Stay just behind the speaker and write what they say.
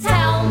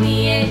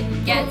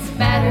gets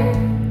better.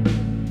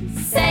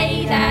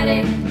 Say that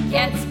it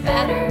gets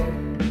better.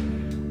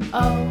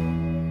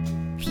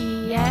 O-P-S,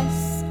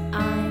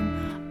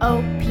 I'm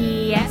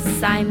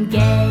O-P-S, I'm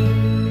gay-ish.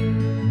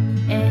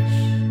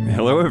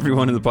 Hello,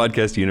 everyone in the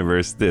podcast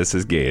universe. This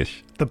is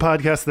Gayish. The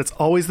podcast that's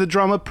always the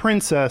drama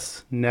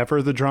princess,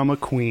 never the drama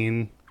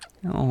queen.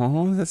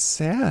 Oh, that's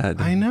sad.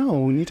 I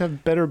know. We need to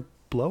have better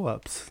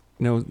blow-ups.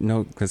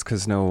 No,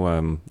 because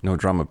no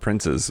drama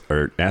princes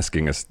are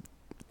asking us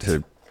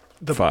to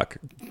fuck.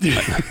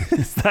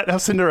 Is that how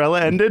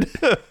Cinderella ended?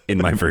 In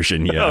my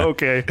version, yeah. Oh,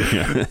 okay.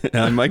 Yeah.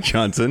 I'm Mike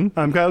Johnson.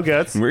 I'm Kyle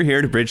Getz. We're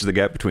here to bridge the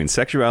gap between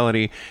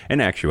sexuality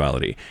and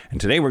actuality. And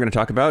today we're going to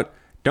talk about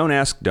Don't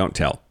Ask, Don't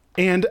Tell.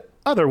 And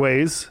other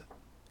ways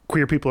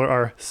queer people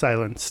are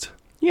silenced.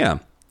 Yeah.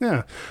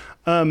 Yeah.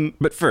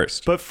 But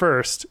first,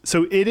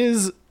 so it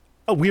is,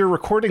 we are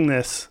recording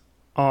this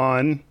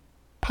on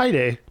Pi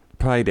Day.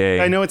 Pi Day.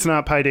 I know it's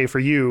not Pi Day for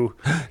you,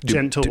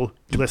 gentle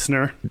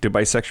listener. Do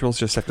bisexuals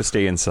just have to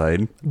stay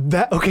inside?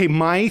 Okay,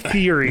 my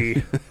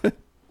theory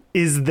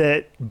is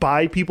that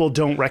bi people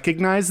don't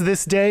recognize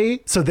this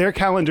day, so their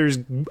calendars,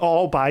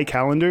 all bi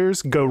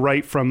calendars, go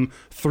right from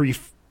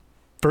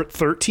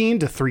 3/13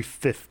 to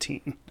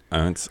 3/15.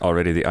 It's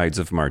already the Ides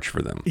of March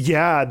for them.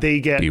 Yeah, they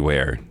get...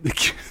 Beware.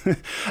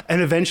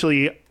 And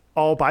eventually,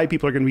 all bi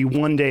people are going to be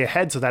one day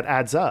ahead, so that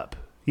adds up.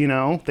 You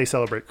know, they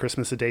celebrate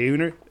Christmas a day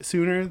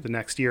sooner. The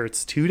next year,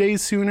 it's 2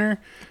 days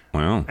sooner.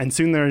 Wow. And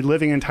soon they're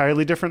living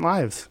entirely different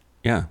lives.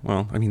 Yeah,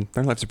 well, I mean,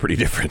 their lives are pretty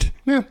different.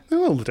 Yeah, they're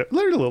a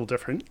little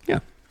different. Yeah.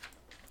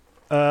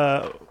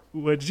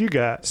 What you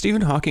got?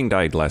 Stephen Hawking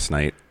died last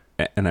night,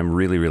 and I'm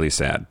really, really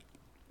sad.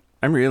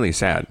 I'm really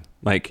sad.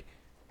 Like,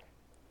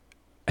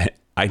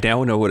 I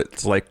now know what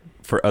it's like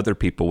for other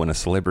people when a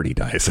celebrity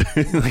dies.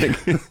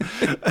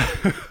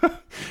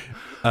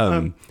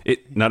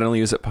 It not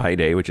only is it Pi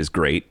Day, which is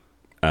great.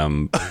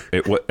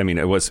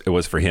 It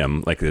was for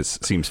him. Like, this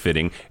seems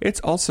fitting. It's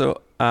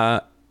also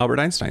Albert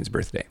Einstein's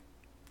birthday.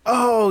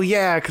 Oh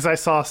yeah, because I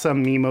saw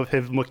some meme of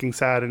him looking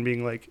sad and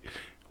being like,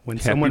 when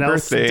Happy someone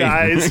birthday.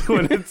 else dies,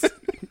 when it's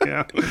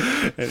yeah.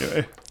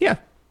 Anyway, Yeah,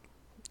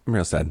 I'm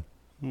real sad.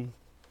 I'm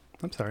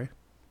sorry.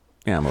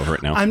 Yeah, I'm over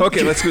it now.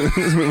 Okay, let's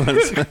move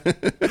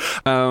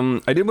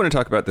on. I did want to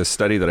talk about this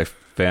study that I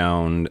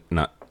found, and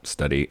I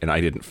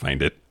didn't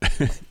find it.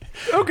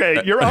 Okay,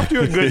 you're off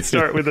to a good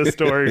start with this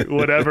story,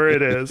 whatever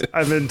it is.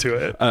 I'm into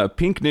it.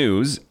 Pink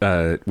News,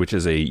 which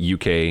is a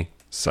UK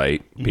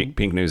site,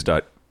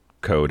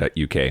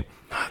 pinknews.co.uk.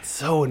 That's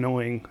so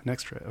annoying.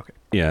 Next try. Okay.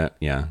 Yeah.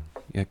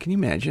 Can you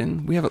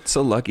imagine? We have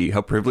so lucky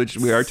how privileged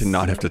we are to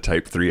not have to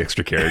type 3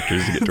 extra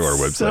characters to get to our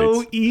websites.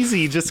 So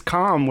easy, just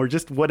calm. We're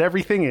just what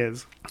everything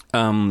is.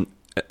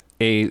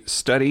 A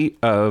study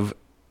of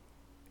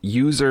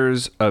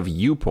users of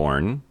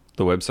YouPorn,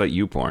 the website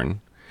YouPorn,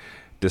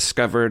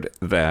 discovered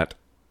that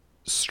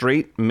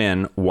straight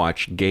men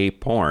watch gay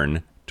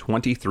porn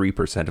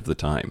 23% of the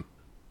time.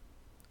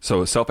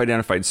 So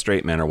self-identified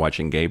straight men are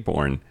watching gay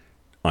porn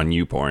on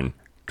YouPorn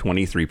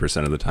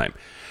 23% of the time.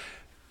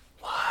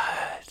 What?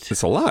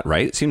 It's a lot,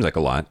 right? It seems like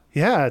a lot.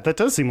 Yeah, that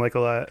does seem like a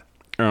lot.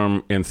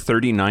 And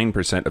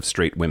 39% of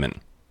straight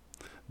women.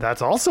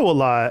 That's also a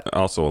lot.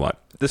 Also a lot.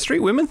 The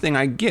straight women thing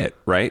I get,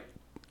 right?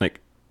 Like,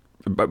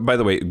 by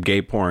the way,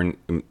 gay porn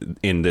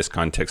in this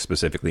context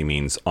specifically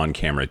means on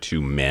camera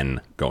to men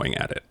going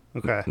at it.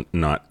 Okay.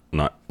 Not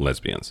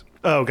lesbians.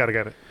 Oh, got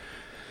it.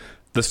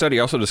 The study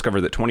also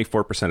discovered that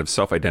 24% of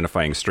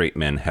self-identifying straight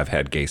men have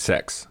had gay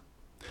sex.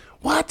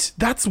 What?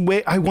 That's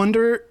way... I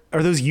wonder,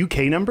 are those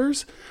UK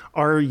numbers?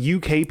 Are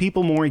UK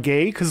people more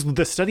gay? Because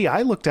the study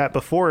I looked at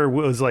before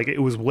was like, it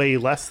was way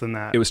less than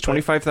that. It was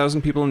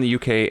 25,000 people in the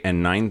UK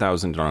and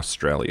 9,000 in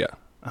Australia.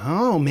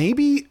 Oh,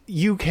 maybe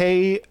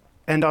UK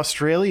and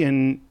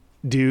Australian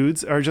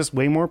dudes are just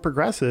way more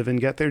progressive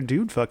and get their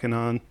dude fucking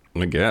on.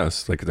 I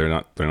guess, like, they're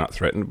not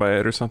threatened by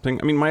it or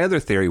something. I mean, my other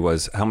theory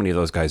was how many of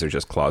those guys are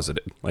just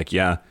closeted. Like,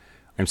 yeah,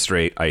 I'm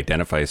straight, I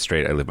identify as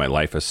straight, I live my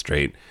life as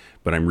straight,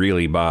 but I'm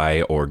really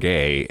bi or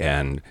gay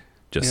and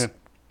just,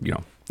 you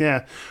know.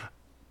 Yeah.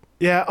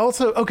 Yeah,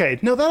 also, okay,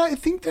 no, that I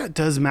think that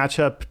does match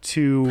up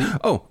to...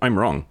 Oh, I'm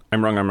wrong.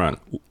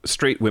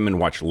 Straight women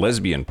watch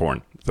lesbian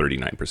porn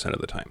 39% of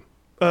the time.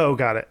 Oh,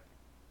 got it.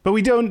 But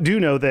we do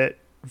know that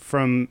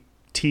from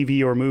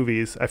TV or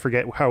movies, I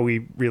forget how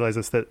we realize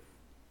this, that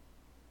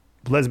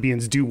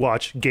lesbians do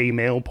watch gay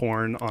male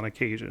porn on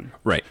occasion.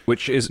 Right,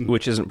 which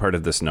isn't part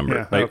of this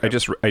number. Yeah, okay.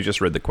 I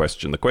just read the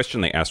question. The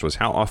question they asked was,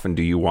 how often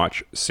do you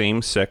watch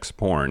same-sex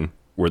porn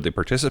where the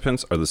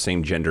participants are the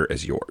same gender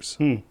as yours?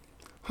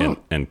 Huh.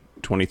 And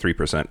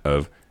 23%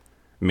 of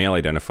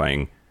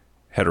male-identifying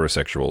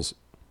heterosexuals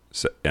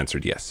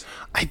answered yes.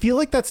 I feel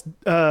like that's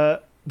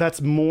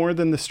more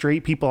than the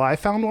straight people I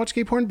found watch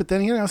gay porn, but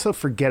then I also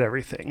forget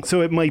everything.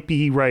 So it might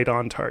be right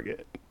on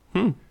target.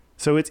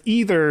 So it's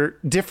either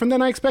different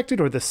than I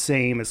expected or the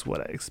same as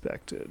what I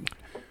expected.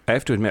 I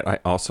have to admit, I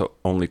also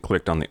only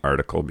clicked on the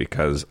article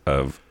because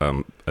of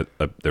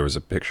there was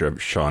a picture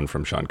of Sean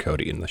from Sean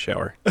Cody in the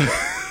shower.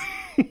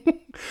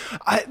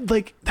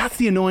 That's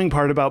the annoying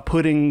part about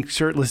putting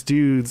shirtless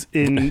dudes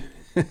in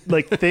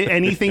like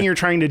anything you're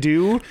trying to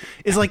do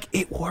is like,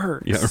 it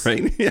works. Yeah,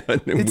 right. Yeah,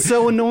 It's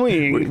so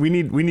annoying. We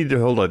need to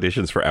hold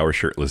auditions for our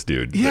shirtless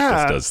dude. Yeah. That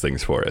just does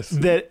things for us.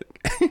 That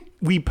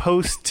we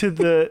post to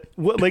the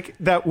like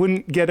that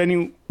wouldn't get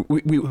any.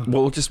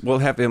 We'll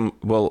have him.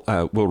 We'll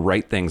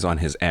write things on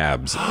his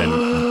abs and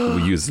we'll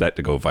use that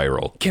to go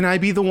viral. Can I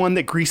be the one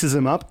that greases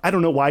him up? I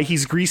don't know why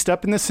he's greased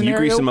up in this scenario.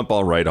 You grease him up,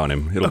 I'll write on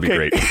him. It'll be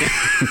great.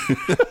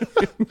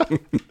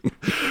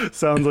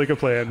 Sounds like a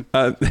plan.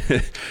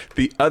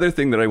 The other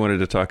thing that I wanted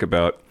to talk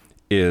about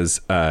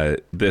is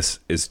this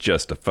is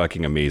just a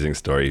fucking amazing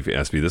story, if you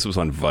ask me. This was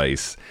on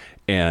Vice,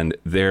 and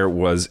there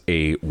was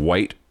a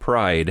white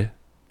pride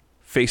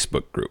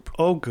Facebook group.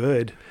 Oh,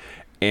 good.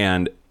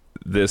 And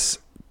this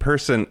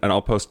person, and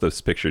I'll post this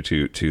picture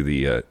to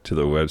the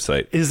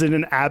website. Is it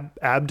an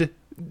abbed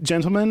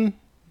gentleman?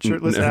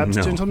 Shirtless abs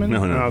gentleman?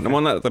 No. Oh, okay.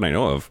 Well, not that I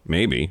know of.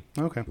 Maybe.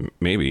 Okay.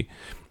 Maybe.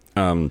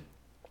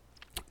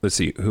 Let's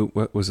see.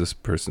 What was this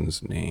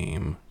person's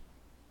name?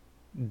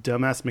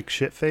 Dumbass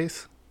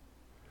McShitface?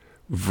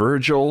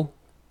 Virgil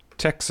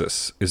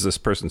Texas is this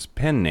person's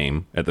pen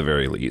name at the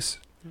very least.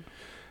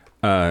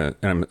 And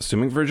I'm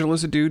assuming Virgil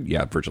is a dude.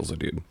 Yeah, Virgil's a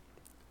dude.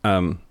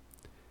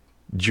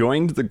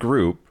 Joined the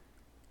group,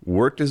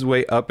 worked his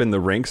way up in the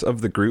ranks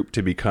of the group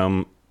to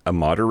become a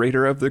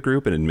moderator of the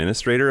group, an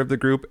administrator of the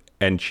group,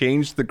 and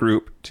changed the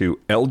group to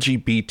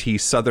LGBT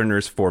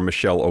Southerners for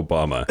Michelle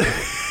Obama.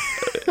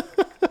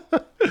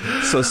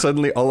 So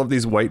suddenly all of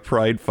these white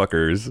pride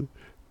fuckers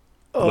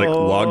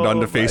logged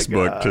onto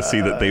Facebook to see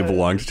that they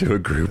belonged to a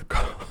group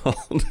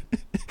called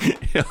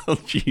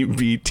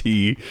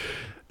LGBT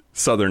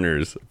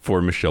Southerners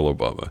for Michelle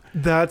Obama.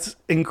 That's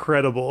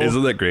incredible.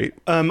 Isn't that great?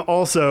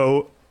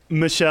 Also,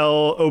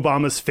 Michelle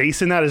Obama's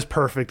face in that is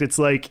perfect. It's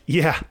like,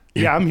 yeah,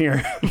 I'm here.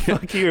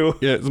 Fuck you.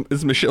 Yeah,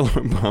 it's Michelle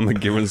Obama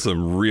giving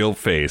some real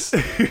face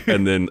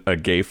and then a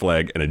gay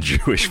flag and a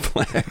Jewish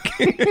flag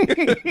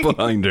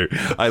behind her.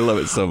 I love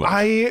it so much.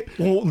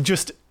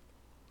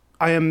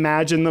 I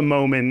imagine the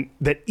moment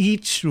that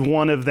each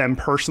one of them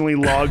personally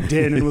logged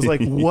in and was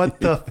like, what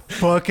the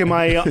fuck am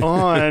I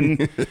on?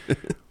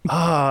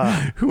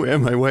 Who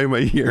am I? Why am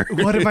I here?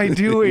 What am I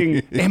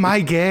doing? Am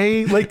I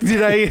gay? Like,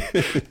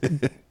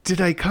 did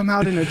I come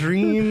out in a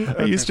dream?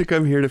 I used to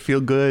come here to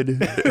feel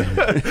good.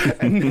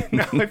 And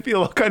now I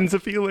feel all kinds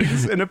of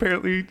feelings and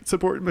apparently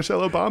support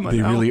Michelle Obama.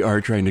 They really are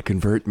trying to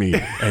convert me,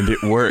 and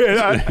it worked.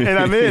 and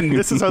I'm in.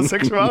 This is how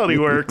sexuality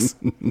works.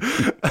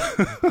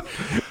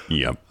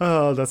 Yep.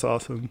 Oh, that's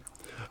awesome.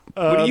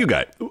 What do you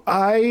got?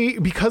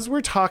 Because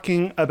we're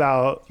talking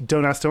about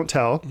Don't Ask, Don't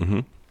Tell,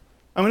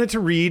 I wanted to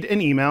read an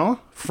email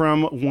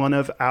from one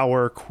of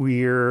our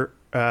queer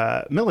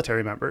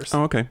military members.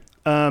 Oh, okay.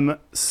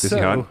 Is he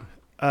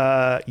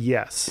hot?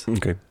 Yes.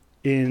 Okay.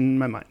 In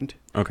my mind.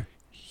 Okay.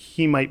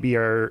 He might be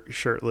our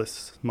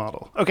shirtless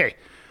model. Okay.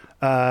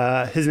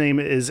 His name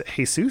is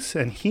Jesus,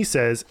 and he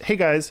says, "Hey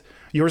guys,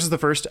 yours is the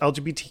first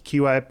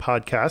LGBTQI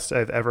podcast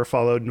I've ever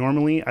followed.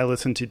 Normally, I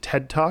listen to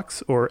TED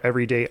Talks or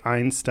Everyday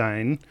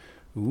Einstein."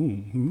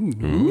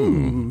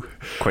 Ooh.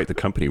 Quite the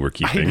company we're I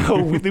keeping. know.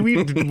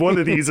 One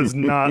of these is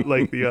not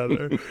like the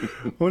other.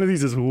 One of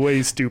these is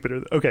way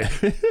stupider. Okay.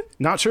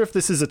 Not sure if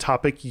this is a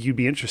topic you'd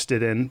be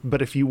interested in,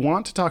 but if you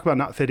want to talk about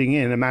not fitting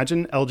in,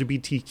 imagine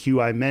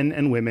LGBTQI men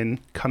and women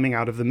coming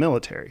out of the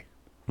military.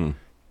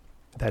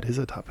 That is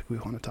a topic we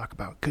want to talk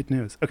about. Good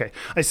news. Okay.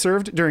 I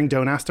served during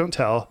Don't Ask, Don't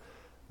Tell.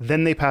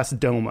 Then they passed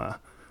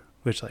DOMA,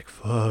 which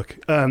fuck.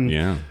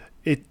 Yeah.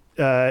 It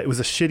was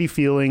a shitty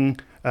feeling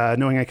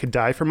knowing I could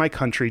die for my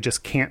country,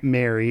 just can't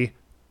marry.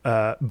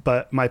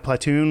 But my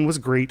platoon was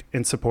great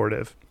and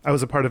supportive. I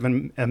was a part of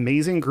an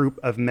amazing group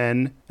of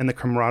men, and the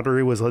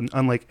camaraderie was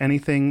unlike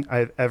anything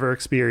I've ever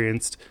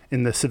experienced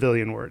in the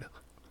civilian world.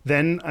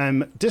 Then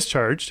I'm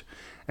discharged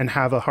and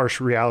have a harsh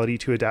reality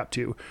to adapt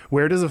to.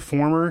 Where does a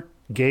former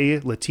gay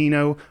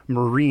Latino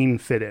Marine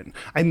fit in?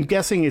 I'm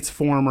guessing it's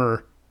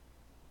former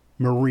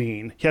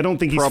Marine. I don't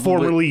think he's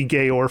formerly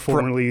gay or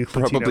formerly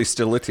Latino. Probably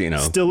still Latino.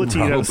 Still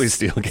Latino. Probably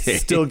still gay.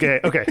 Still gay.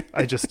 Okay.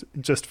 I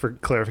just for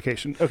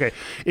clarification. Okay.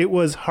 It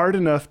was hard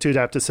enough to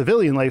adapt to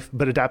civilian life,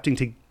 but adapting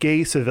to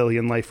gay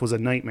civilian life was a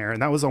nightmare.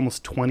 And that was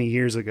almost 20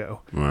 years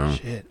ago. Wow.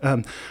 Shit.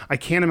 I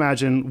can't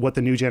imagine what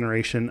the new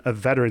generation of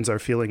veterans are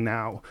feeling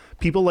now.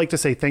 People like to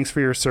say thanks for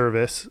your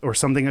service or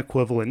something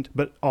equivalent,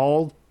 but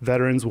all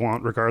veterans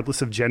want,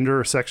 regardless of gender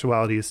or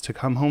sexuality, is to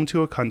come home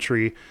to a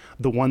country,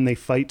 the one they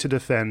fight to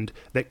defend,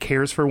 that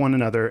cares for one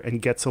another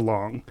and gets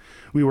along.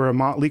 We were a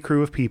motley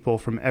crew of people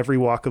from every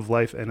walk of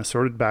life and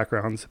assorted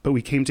backgrounds, but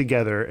we came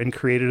together and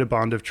created a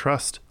bond of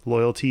trust,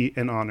 loyalty,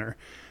 and honor.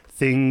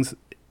 Things,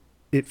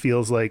 it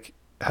feels like,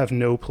 have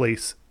no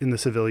place in the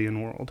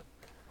civilian world.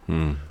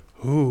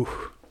 Ooh.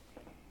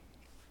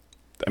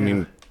 I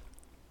mean...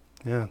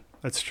 Yeah,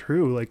 that's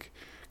true. Like,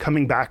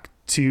 coming back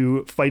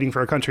to fighting for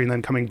our country and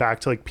then coming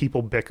back to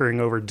people bickering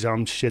over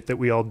dumb shit that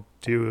we all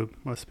do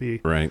must be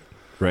right.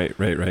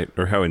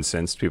 Or how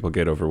incensed people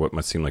get over what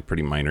must seem like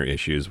pretty minor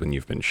issues when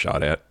you've been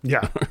shot at.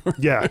 Yeah.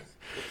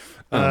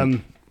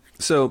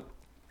 So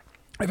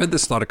I've had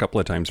this thought a couple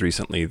of times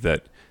recently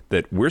that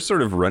that we're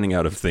sort of running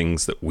out of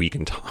things that we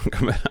can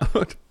talk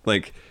about.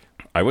 Like,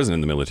 I wasn't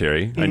in the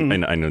military. I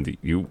know that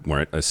you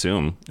weren't,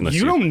 assume. Unless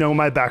You don't know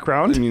my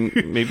background. I mean,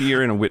 maybe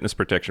you're in a witness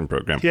protection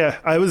program. Yeah,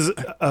 I was.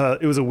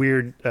 It was a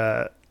weird.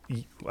 I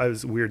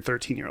was a weird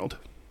 13-year-old.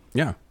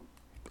 Yeah,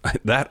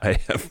 that I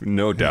have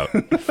no doubt.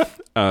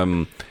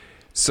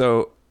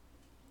 So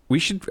we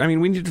should. I mean,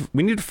 we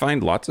need to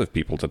find lots of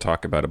people to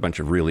talk about a bunch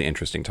of really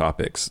interesting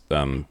topics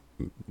to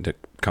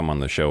come on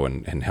the show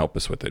and help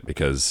us with it,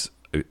 because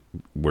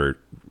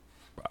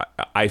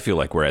I feel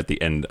like we're at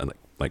the end.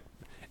 Like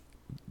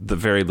the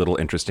very little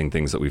interesting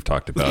things that we've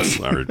talked about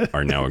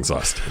are now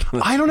exhausted.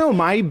 I don't know.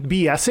 My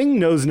BSing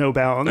knows no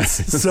bounds,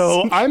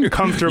 so I'm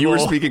comfortable. You were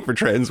speaking for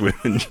trans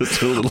women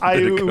just a little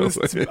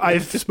bit ago.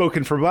 I've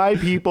spoken for bi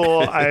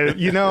people.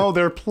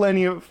 There are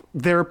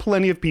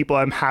plenty of people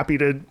I'm happy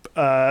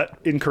to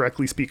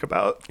incorrectly speak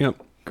about. Yep.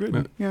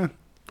 Good. Yeah.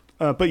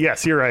 But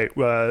yes, you're right.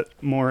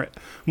 More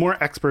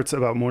experts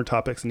about more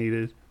topics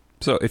needed.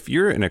 So if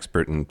you're an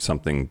expert in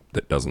something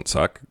that doesn't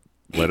suck,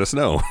 let us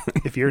know.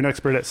 If you're an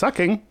expert at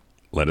sucking,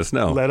 let us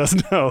know. Let us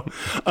know.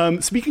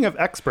 Speaking of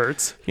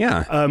experts,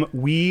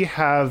 we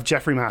have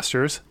Jeffrey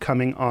Masters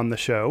coming on the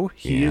show.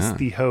 He is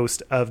the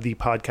host of the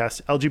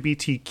podcast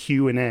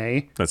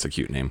LGBTQ&A. That's a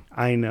cute name.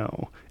 I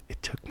know.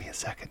 It took me a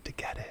second to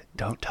get it.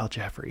 Don't tell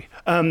Jeffrey.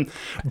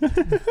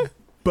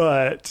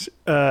 But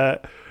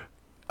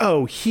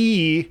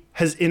he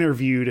has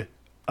interviewed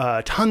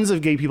tons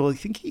of gay people. I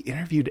think he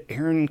interviewed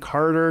Aaron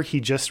Carter. He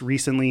just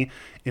recently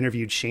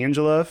interviewed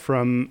Shangela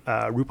from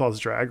RuPaul's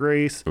Drag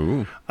Race.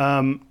 Ooh.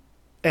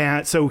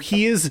 And so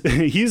he's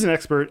an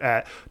expert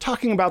at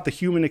talking about the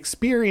human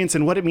experience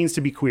and what it means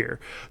to be queer.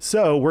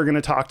 So we're going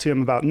to talk to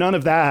him about none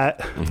of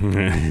that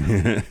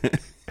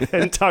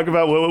and talk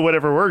about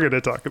whatever we're going to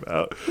talk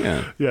about.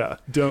 Yeah.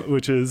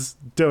 Which is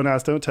don't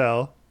ask, don't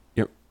tell.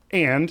 Yep.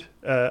 And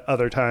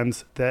other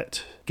times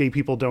that gay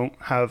people don't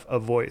have a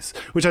voice,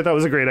 which I thought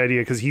was a great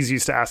idea because he's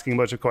used to asking a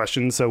bunch of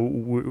questions. So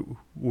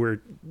we're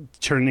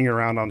turning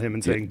around on him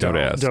and saying, don't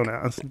ask,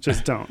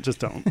 just don't.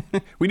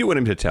 We do want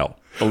him to tell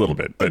a little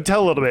bit. But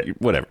tell a little bit.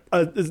 Whatever.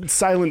 A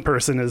silent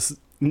person is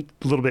a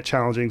little bit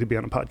challenging to be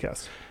on a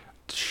podcast.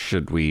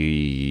 Should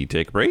we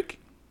take a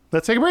break?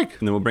 Let's take a break.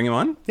 And then we'll bring him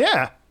on?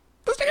 Yeah.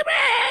 Let's take a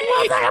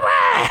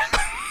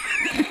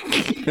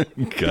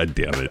break! God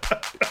damn it.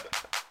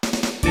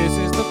 This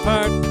is the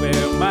part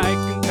where Mike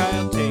and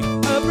Kyle take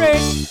a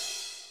break.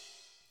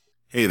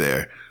 Hey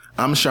there,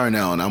 I'm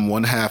Charnel, and I'm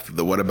one half of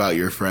the What About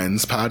Your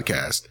Friends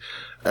podcast.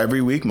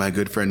 Every week, my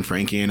good friend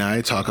Frankie and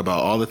I talk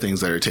about all the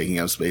things that are taking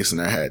up space in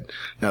our head.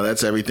 Now,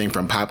 that's everything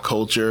from pop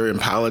culture and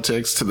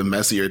politics to the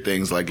messier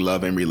things like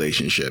love and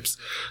relationships.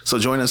 So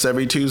join us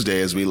every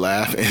Tuesday as we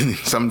laugh and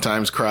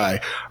sometimes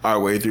cry our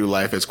way through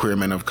life as queer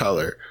men of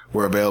color.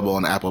 We're available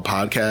on Apple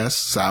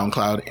Podcasts,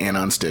 SoundCloud, and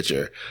on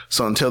Stitcher.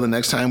 So until the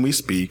next time we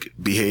speak,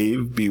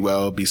 behave, be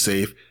well, be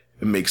safe,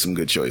 and make some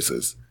good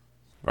choices.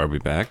 Are we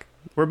back?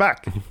 We're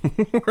back.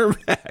 We're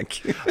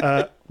back.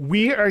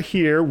 We are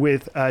here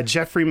with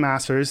Jeffrey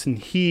Masters, and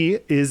he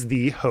is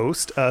the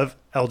host of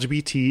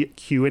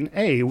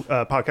LGBTQ&A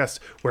podcast,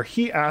 where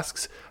he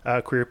asks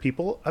queer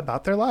people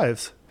about their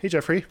lives. Hey,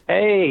 Jeffrey.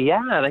 Hey,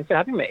 yeah, thanks for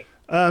having me.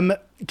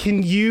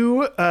 Can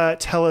you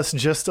tell us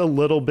just a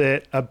little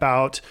bit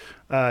about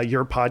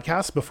your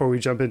podcast before we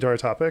jump into our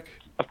topic?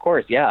 Of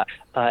course, yeah.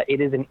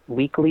 It is a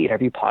weekly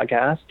interview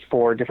podcast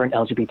for different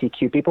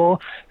LGBTQ people.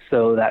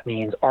 So that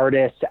means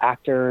artists,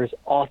 actors,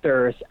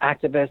 authors,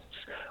 activists.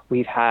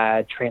 We've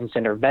had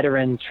transgender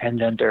veterans,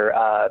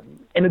 transgender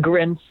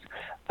immigrants,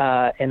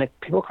 and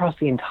people across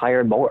the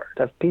entire board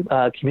of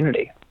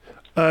community.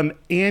 And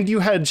you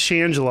had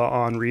Shangela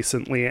on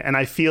recently, and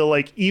I feel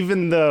like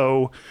even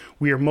though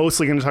we are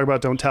mostly going to talk about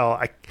Don't Tell,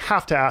 I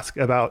have to ask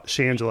about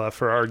Shangela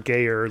for our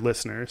gayer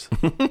listeners.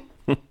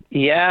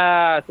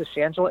 Yeah, so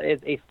Shangela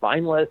is a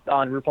finalist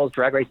on RuPaul's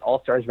Drag Race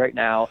All-Stars right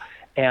now,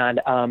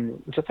 and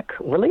just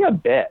really a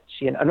bitch.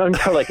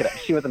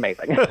 She was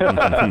amazing.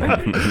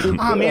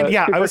 Oh man,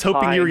 yeah, I was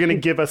hoping kind. you were going to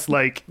give us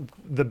like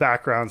the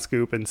background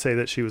scoop and say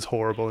that she was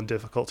horrible and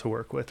difficult to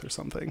work with or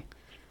something.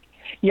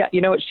 Yeah,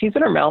 you know what? She's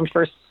been around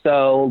for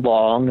so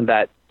long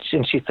that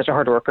she's such a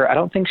hard worker. I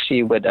don't think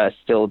she would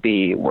still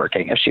be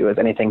working if she was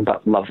anything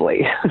but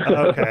lovely.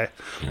 Okay.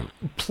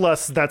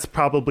 Plus, that's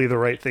probably the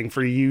right thing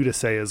for you to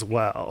say as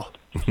well.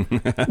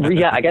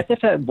 Yeah, I guess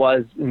if it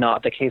was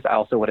not the case, I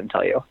also wouldn't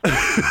tell you.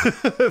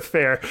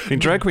 Fair. I mean,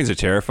 drag queens are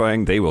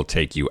terrifying. They will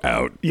take you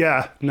out.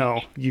 Yeah,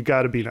 no, you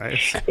got to be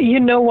nice.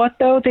 You know what,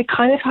 though? They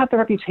kind of have the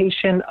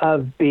reputation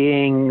of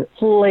being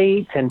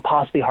late and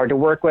possibly hard to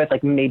work with,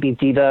 like maybe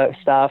diva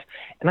stuff.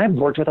 And I've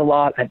worked with a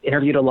lot. I've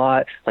interviewed a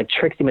lot, like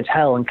Trixie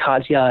Mattel and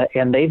Katya,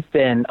 and they've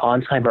been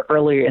on time or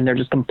earlier, and they're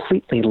just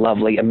completely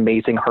lovely,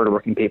 amazing,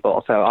 hardworking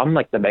people. So I'm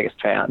like the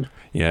biggest fan.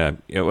 Yeah,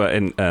 well,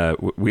 and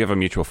we have a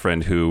mutual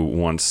friend who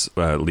once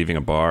leaving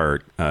a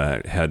bar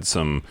had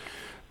some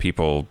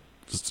people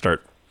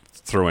start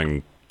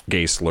throwing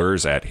gay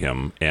slurs at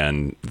him,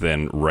 and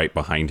then right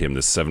behind him,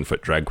 this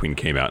 7-foot drag queen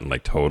came out and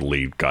like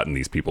totally got in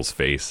these people's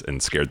face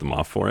and scared them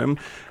off for him.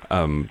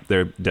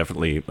 They're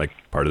definitely like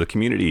part of the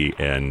community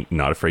and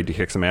not afraid to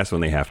kick some ass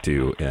when they have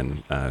to.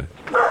 And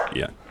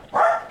yeah.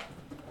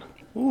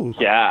 Ooh.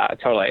 Yeah,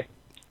 totally.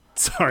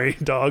 Sorry,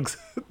 dogs.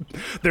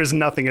 There's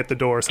nothing at the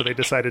door, so they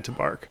decided to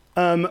bark.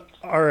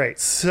 All right,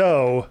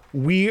 so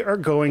we are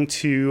going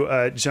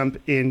to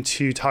jump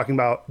into talking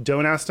about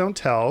Don't Ask, Don't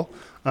Tell,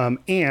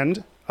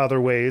 and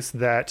other ways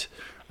that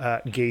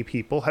gay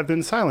people have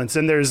been silenced.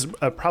 And there's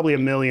probably a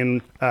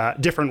million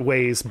different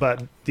ways,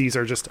 but these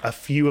are just a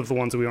few of the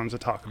ones that we wanted to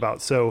talk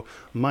about. So,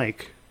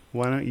 Mike,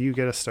 why don't you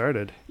get us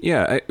started?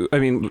 Yeah, I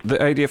mean, the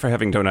idea for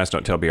having Don't Ask,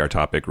 Don't Tell be our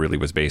topic really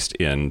was based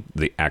in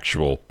the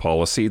actual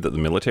policy that the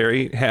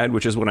military had,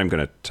 which is what I'm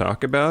going to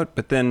talk about.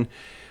 But then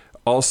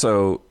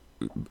also,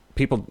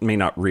 people may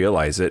not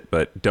realize it,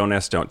 but Don't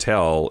Ask, Don't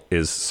Tell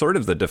is sort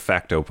of the de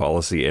facto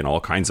policy in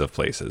all kinds of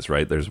places,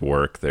 right? There's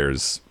work,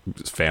 there's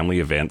family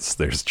events,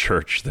 there's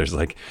church, there's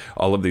like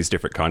all of these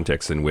different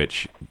contexts in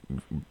which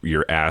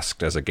you're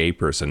asked as a gay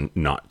person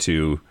not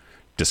to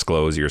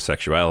disclose your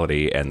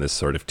sexuality, and this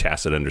sort of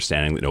tacit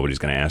understanding that nobody's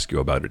going to ask you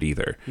about it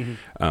either.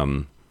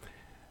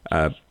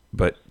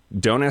 But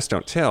Don't Ask,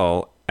 Don't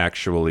Tell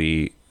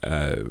actually,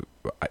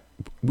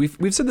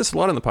 we've said this a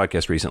lot on the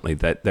podcast recently,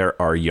 that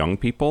there are young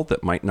people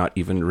that might not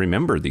even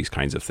remember these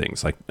kinds of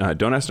things. Like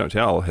Don't Ask, Don't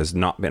Tell has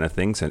not been a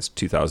thing since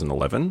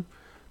 2011.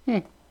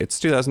 It's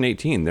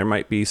 2018. There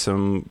might be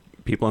some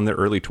people in their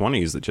early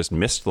 20s that just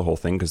missed the whole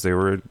thing because they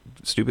were a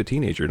stupid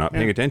teenager not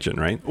paying attention,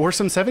 right? Or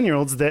some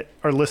 7-year-olds that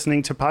are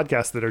listening to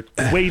podcasts that are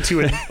way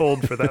too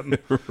old for them.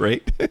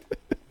 Right.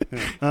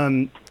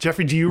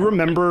 Jeffrey, do you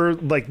remember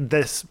like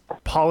this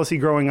policy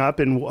growing up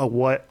and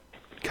what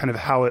kind of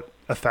how it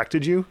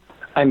affected you?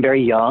 I'm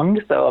very young,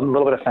 so I'm a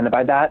little bit offended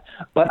by that.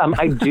 But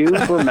I do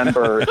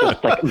remember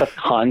just like the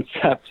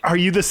concept. Are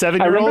you the I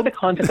 7-year-old? remember the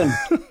concept,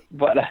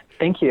 but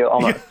thank you,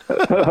 almost.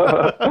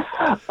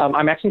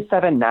 I'm actually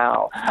 7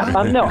 now.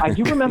 No, I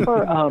do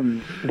remember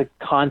the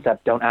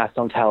concept, Don't Ask,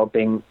 Don't Tell,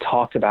 being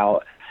talked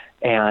about.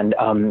 And,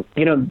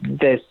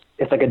 this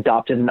it's like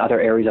adopted in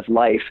other areas of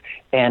life.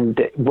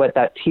 And what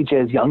that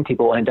teaches young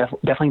people, and it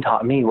definitely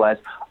taught me, was,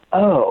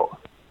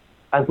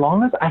 as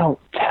long as I don't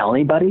tell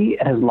anybody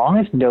and as long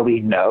as nobody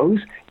knows,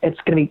 it's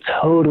going to be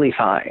totally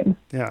fine.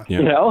 Yeah.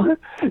 You know?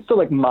 So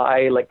like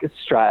my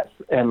stress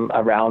and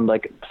around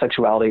like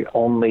sexuality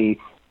only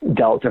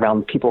dealt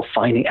around people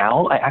finding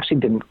out. I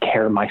actually didn't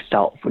care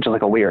myself, which is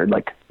like a weird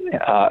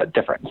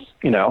difference,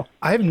 you know?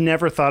 I've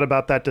never thought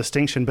about that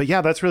distinction, but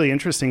yeah, that's really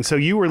interesting. So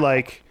you were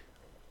like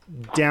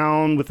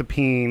down with the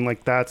peen,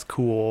 like that's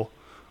cool.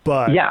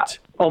 But yeah,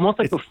 almost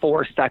like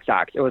before sex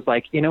act, it was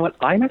like, you know what,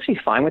 I'm actually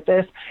fine with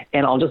this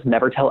and I'll just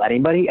never tell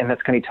anybody and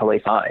that's going to be totally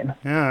fine.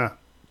 Yeah.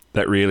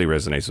 That really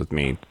resonates with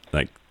me.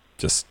 Like,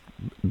 just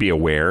be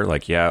aware,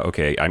 like, yeah,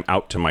 okay, I'm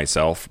out to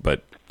myself,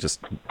 but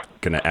just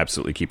going to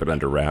absolutely keep it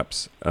under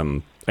wraps.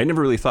 I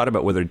never really thought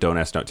about whether Don't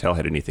Ask, Don't Tell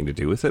had anything to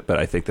do with it, but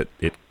I think that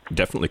it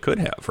definitely could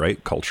have,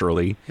 right?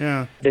 Culturally.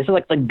 Yeah. This is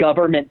like the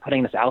government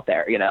putting this out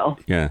there, you know?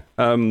 Yeah.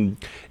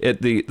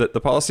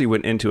 The policy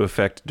went into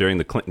effect during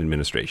the Clinton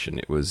administration.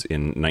 It was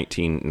in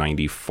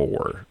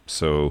 1994.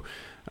 So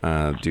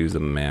do the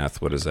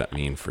math. What does that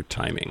mean for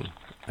timing?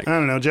 I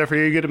don't know,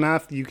 Jeffrey, are you good at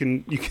math? You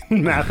can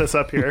math us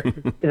up here.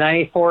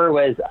 94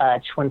 was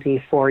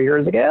 24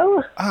 years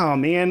ago. Oh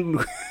man.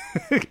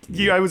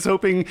 I was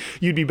hoping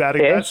you'd be bad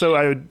at that, so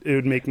it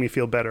would make me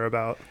feel better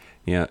about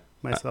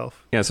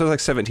myself. So it was like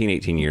 17,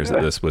 18 years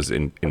that this was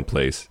in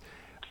place.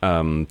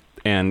 And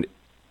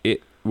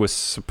it was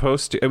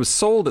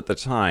sold at the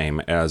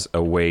time as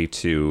a way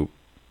to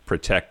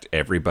protect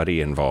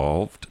everybody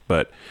involved,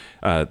 but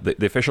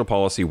the official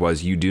policy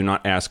was you do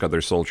not ask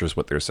other soldiers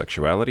what their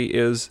sexuality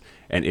is,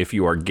 and if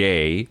you are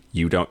gay,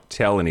 you don't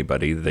tell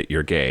anybody that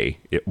you're gay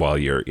while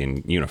you're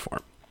in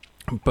uniform.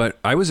 But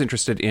I was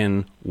interested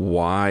in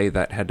why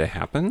that had to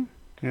happen.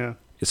 Yeah.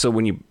 So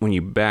when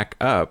you back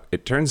up,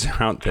 it turns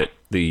out that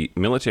the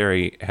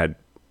military had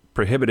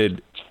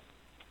prohibited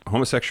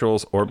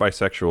homosexuals or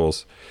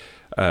bisexuals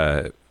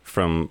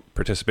from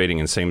participating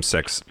in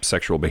same-sex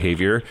sexual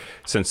behavior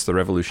since the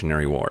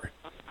Revolutionary War.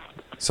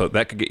 So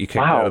that could get you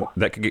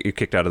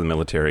kicked out of the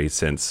military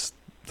since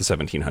the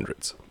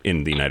 1700s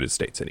in the United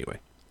States, anyway.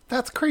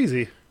 that's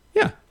crazy.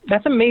 Yeah.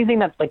 That's amazing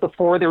that like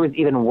before there was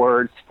even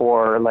words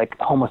for like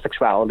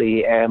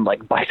homosexuality and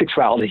like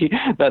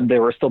bisexuality that they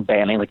were still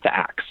banning like the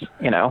acts,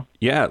 you know?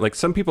 Yeah, like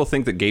some people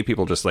think that gay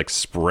people just like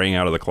sprang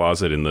out of the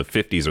closet in the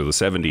 50s or the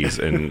 70s,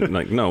 and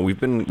like no, we've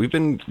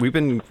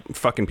been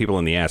fucking people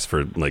in the ass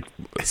for like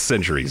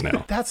centuries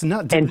now. That's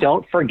not. And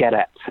don't forget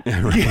it.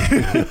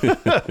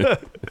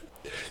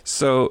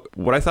 So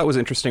what I thought was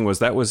interesting was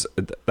that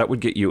would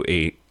get you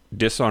a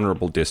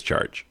dishonorable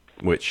discharge,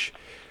 which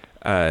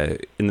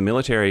in the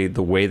military,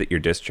 the way that you're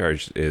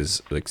discharged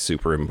is like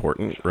super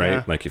important, right?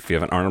 Yeah. Like if you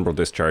have an honorable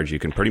discharge, you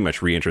can pretty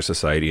much re-enter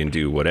society and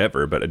do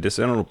whatever. But a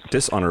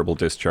dishonorable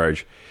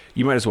discharge,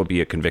 you might as well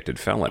be a convicted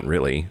felon,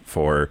 really,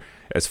 for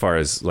as far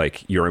as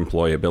like your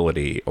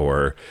employability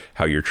or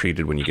how you're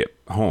treated when you get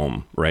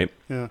home, right?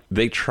 Yeah.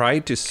 They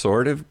tried to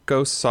sort of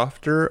go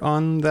softer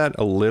on that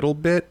a little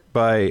bit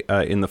by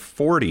in the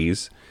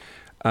 40s.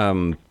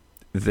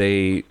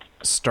 They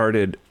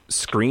started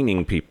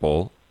screening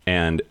people,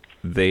 and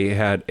they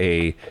had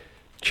a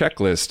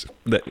checklist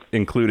that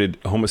included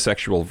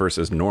homosexual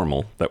versus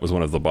normal. That was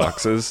one of the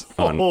boxes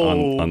on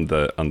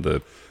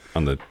the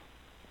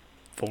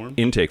Form.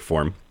 intake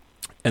form.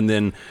 And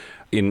then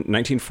in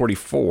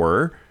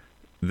 1944,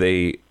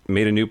 they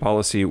made a new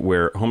policy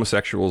where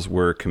homosexuals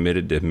were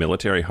committed to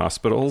military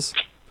hospitals,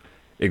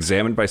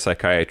 examined by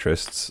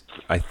psychiatrists,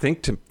 I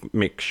think to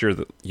make sure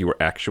that you were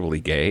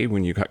actually gay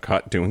when you got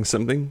caught doing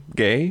something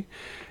gay.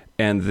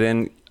 And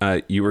then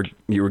you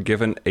were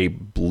given a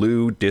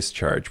blue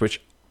discharge,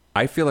 which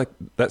I feel like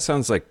that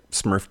sounds like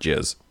Smurf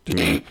jizz to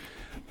me.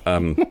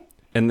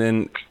 And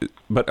then,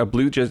 but a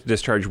blue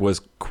discharge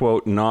was,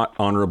 quote, not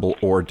honorable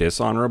or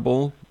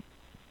dishonorable.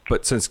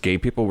 But since gay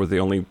people were the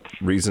only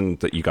reason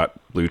that you got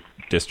blue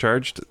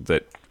discharged,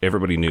 that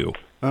everybody knew.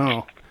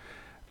 Oh.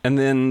 And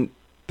then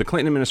the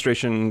Clinton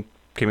administration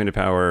came into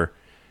power,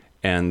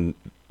 and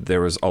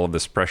there was all of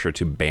this pressure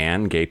to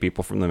ban gay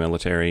people from the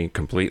military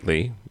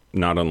completely,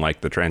 not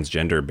unlike the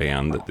transgender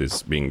ban that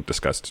is being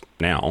discussed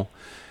now.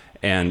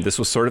 And this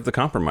was sort of the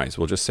compromise.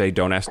 We'll just say,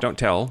 don't ask, don't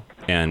tell,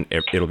 and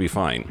it'll be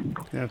fine.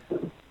 Yeah.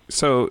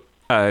 So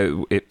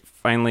it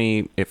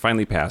finally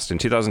passed in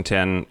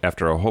 2010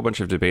 after a whole bunch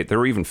of debate. There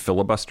were even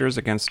filibusters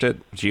against it.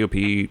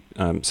 GOP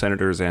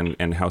senators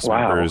and House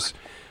members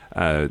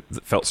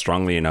felt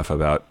strongly enough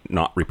about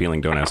not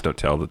repealing Don't Ask, Don't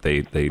Tell that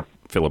they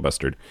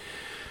filibustered.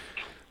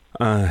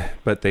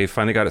 But they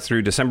finally got it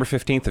through December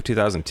 15th of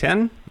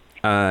 2010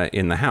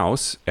 in the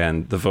House,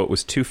 and the vote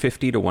was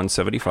 250 to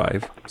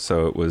 175.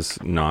 So it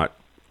was not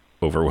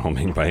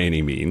overwhelming by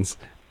any means.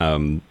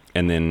 And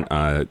then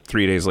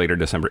 3 days later,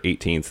 December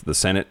 18th, the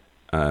Senate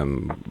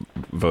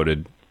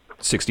voted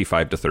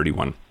 65 to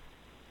 31.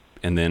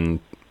 And then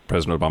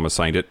President Obama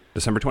signed it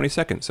December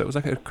 22nd. So it was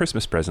like a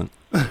Christmas present.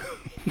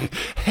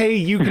 Hey,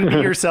 you can be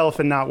yourself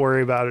and not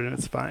worry about it, and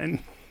it's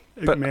fine.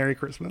 But, Merry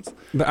Christmas.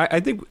 But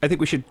I think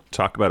we should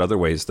talk about other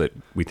ways that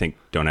we think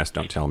Don't Ask,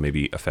 Don't Tell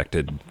maybe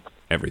affected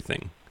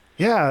everything.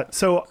 Yeah.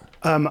 So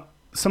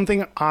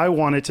something I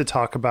wanted to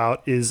talk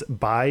about is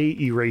bi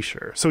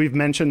erasure. So we've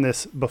mentioned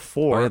this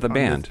before. Oh, yeah, the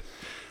band.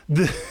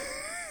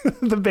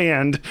 The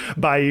band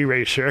Bi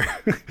Erasure.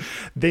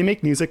 They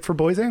make music for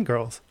boys and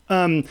girls.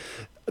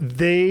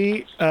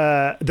 The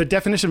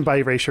definition of bi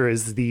erasure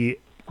is the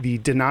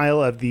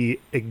denial of the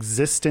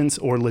existence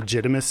or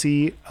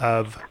legitimacy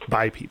of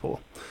bi people.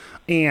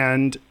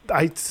 And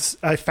I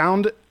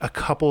found a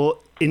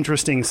couple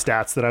interesting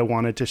stats that I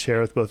wanted to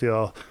share with both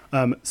of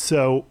y'all.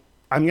 So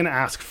I'm going to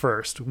ask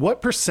first,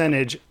 what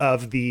percentage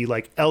of the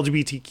like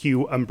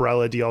LGBTQ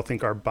umbrella do y'all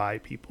think are bi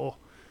people?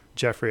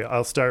 Jeffrey,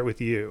 I'll start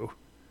with you.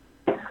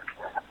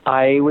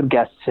 I would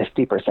guess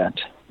 50%.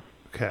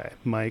 Okay,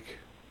 Mike.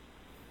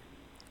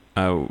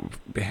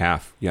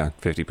 Half, yeah,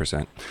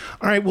 50%.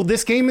 All right, well,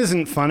 this game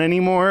isn't fun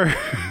anymore.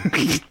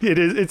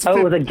 It's Oh,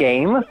 it was a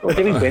game?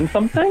 Did we win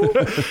something?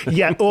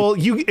 yeah, well,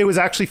 it was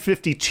actually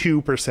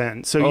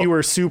 52%, so you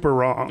were super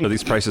wrong. Are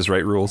these Price is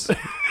Right rules?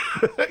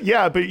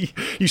 Yeah, but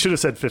you should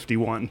have said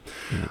 51.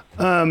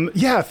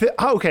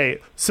 Okay,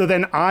 so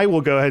then I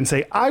will go ahead and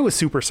say I was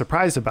super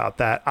surprised about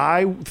that.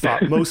 I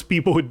thought most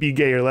people would be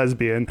gay or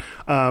lesbian.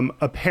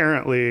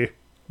 Apparently,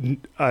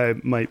 I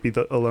might be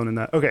alone in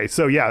that. Okay,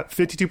 so yeah,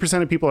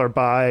 52% of people are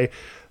bi,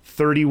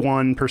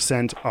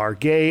 31% are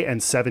gay,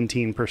 and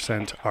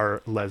 17%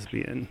 are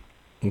lesbian.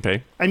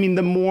 Okay. I mean,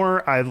 the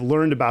more I've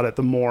learned about it,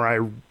 the more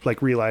I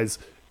realize,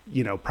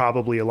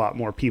 probably a lot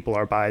more people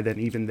are bi than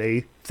even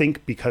they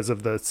think because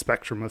of the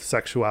spectrum of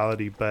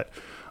sexuality. But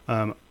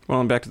well,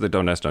 and back to the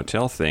Don't Ask, Don't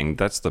Tell thing,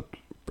 that's the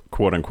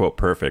quote unquote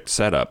perfect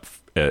setup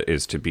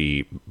is to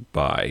be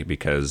bi,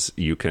 because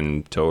you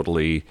can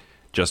totally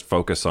just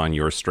focus on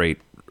your straight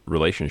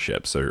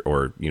relationships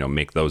or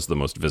make those the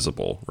most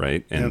visible,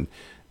 right?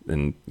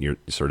 And you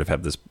sort of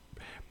have this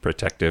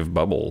protective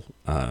bubble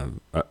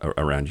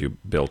around you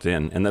built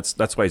in, and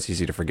that's why it's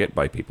easy to forget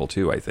by people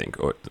too, I think.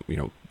 Or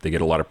they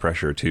get a lot of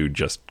pressure to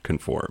just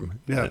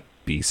conform,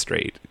 be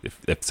straight, if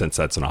since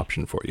that's an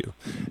option for you.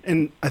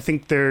 And I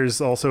think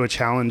there's also a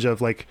challenge of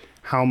like,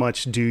 how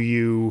much do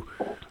you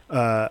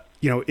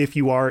if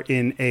you are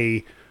in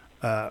a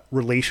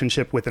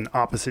relationship with an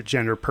opposite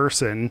gender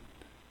person,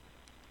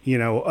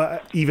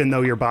 even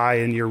though you're bi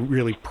and you're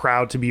really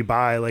proud to be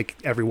bi, like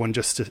everyone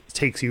just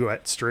takes you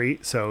at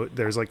straight. So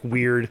there's like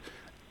weird,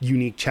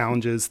 unique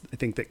challenges, I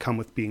think, that come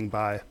with being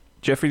bi.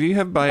 Jeffrey, do you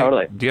have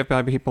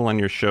bi people on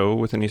your show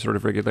with any sort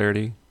of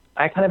regularity?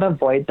 I kind of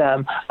avoid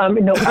them.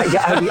 No, we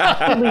actually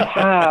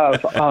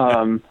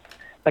have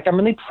like, I'm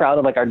really proud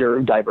of like our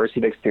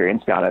diversity of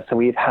experience, to be honest. So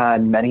we've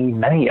had many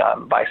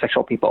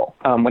bisexual people.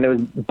 When it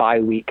was bi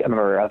week, I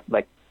remember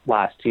like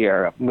last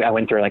year, I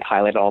went through and like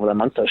highlighted all of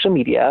them on social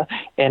media,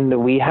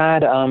 and we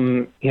had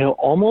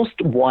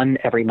almost one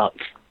every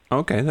month.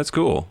 Okay, that's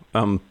cool.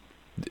 Has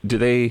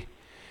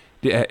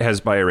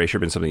bi erasure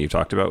been something you've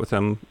talked about with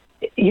them?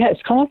 Yeah,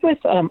 it's come up with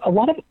a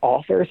lot of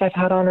authors I've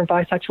had on are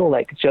bisexual,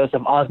 like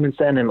Joseph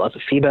Osmundson and Melissa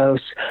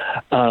Phoebos.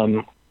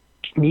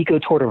 Nico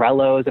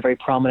Tortorello is a very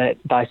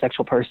prominent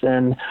bisexual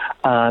person.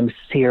 Sada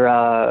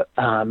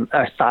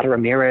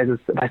Ramirez is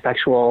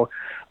bisexual.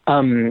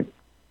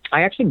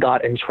 I actually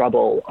got in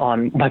trouble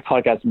on my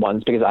podcast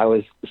once because I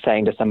was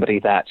saying to somebody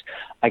that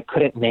I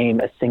couldn't name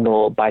a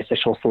single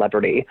bisexual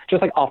celebrity,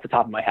 just like off the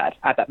top of my head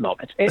at that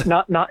moment.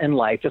 Not in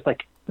life, just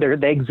like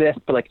they exist,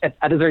 but like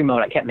at this very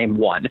moment, I can't name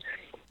one.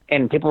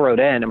 And people wrote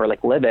in and were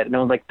like livid. And I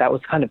was like, that was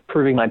kind of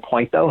proving my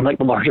point, though, in like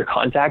the larger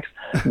context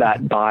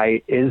that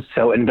bi is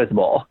so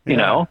invisible, you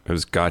know? It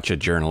was gotcha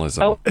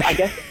journalism. Oh, I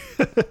guess,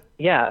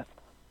 yeah.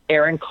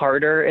 Aaron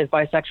Carter is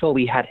bisexual.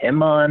 We had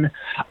him on.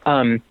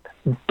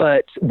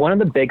 But one of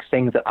the big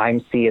things that I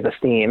see as a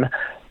theme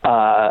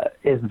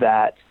is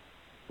that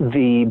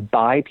the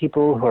bi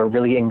people who are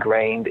really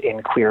ingrained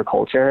in queer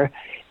culture,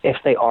 if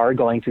they are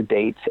going to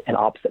date an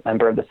opposite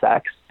member of the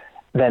sex,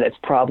 then it's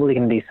probably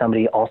going to be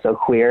somebody also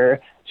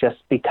queer, just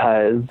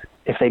because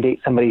if they date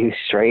somebody who's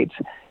straight,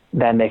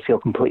 then they feel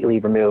completely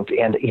removed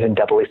and even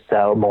doubly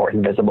so more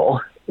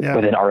invisible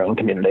within our own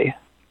community.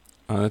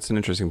 Oh, that's an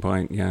interesting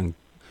point. Yeah,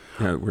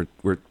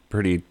 we're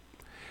pretty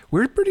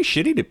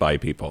shitty to bi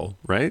people,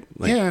 right?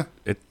 Like,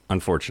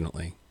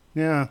 unfortunately.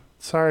 Yeah.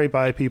 Sorry,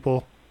 bi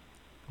people.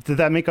 Did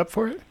that make up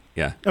for it?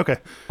 Yeah. Okay.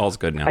 All's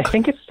good now. I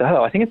think it's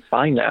so. I think it's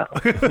fine now.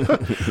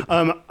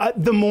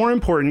 The more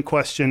important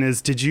question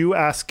is, did you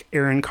ask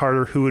Aaron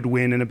Carter who would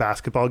win in a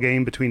basketball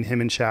game between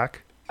him and Shaq?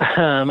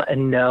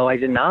 No, I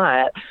did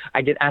not.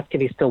 I did ask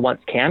if he still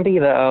wants candy,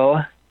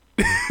 though.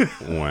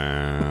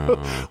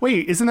 Wow.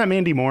 Wait, isn't that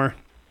Mandy Moore?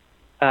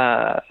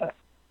 I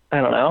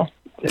don't know.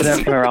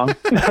 Am I wrong?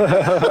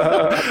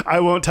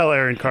 I won't tell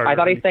Aaron Carter. I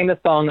thought he sang the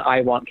song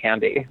 "I Want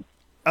Candy."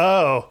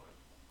 Oh,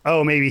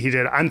 maybe he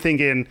did. I'm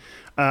thinking,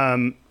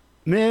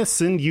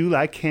 missing you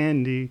like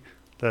candy.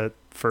 The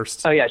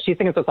first. Oh yeah, she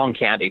sings the song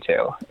 "Candy"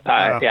 too.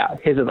 Yeah,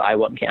 his is "I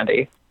Want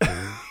Candy."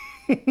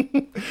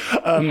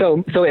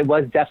 So it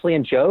was definitely a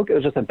joke. It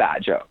was just a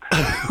bad joke.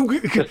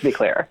 Just to be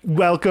clear.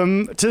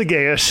 Welcome to the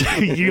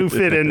Gayish. You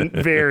fit in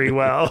very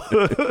well.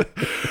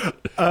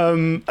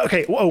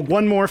 Okay.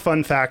 One more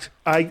fun fact.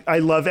 I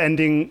love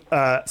ending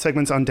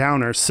segments on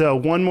downers. So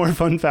one more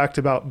fun fact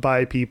about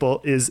bi people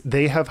is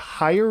they have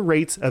higher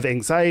rates of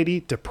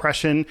anxiety,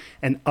 depression,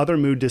 and other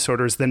mood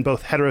disorders than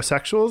both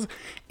heterosexuals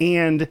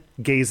and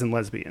gays and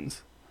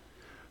lesbians.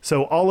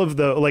 So all of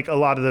a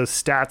lot of those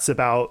stats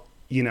about,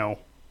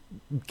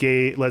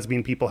 gay,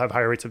 lesbian people have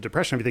higher rates of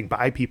depression. Everything,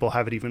 bi people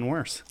have it even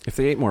worse. If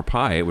they ate more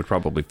pie, it would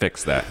probably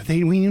fix that.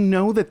 We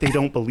know that they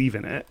don't believe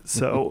in it.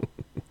 So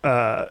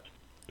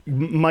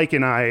Mike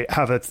and I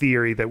have a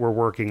theory that we're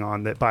working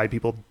on that bi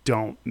people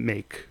don't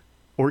make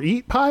or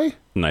eat pie.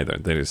 Neither.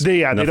 Nothing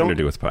they don't, to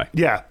do with pie.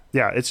 Yeah.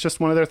 It's just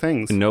one of their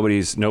things. And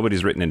nobody's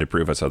written in to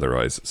prove us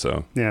otherwise.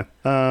 So yeah.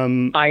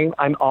 I'm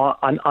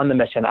on the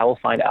mission. I will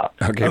find out.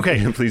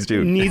 Okay. Please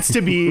do. Needs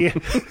to be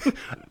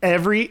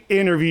every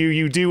interview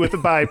you do with a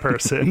bi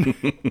person.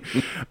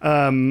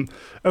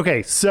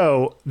 Okay.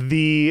 So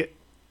the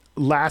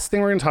last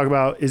thing we're going to talk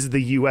about is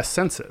the U.S.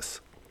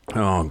 Census.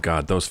 Oh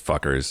God, those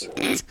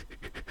fuckers.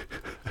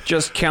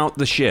 Just count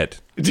the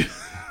shit.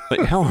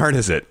 Like, how hard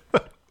is it?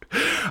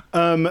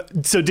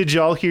 So did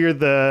y'all hear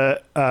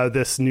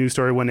this news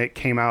story when it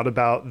came out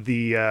about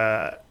the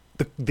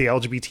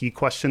LGBT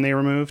question they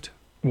removed?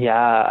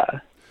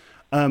 Yeah.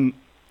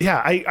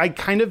 I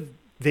kind of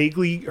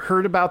vaguely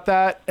heard about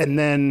that and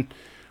then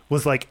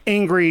was like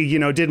angry,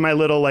 did my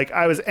little,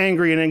 I was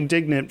angry and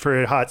indignant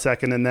for a hot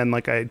second. And then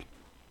I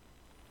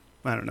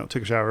don't know,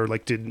 took a shower,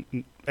 did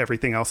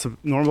everything else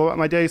normal about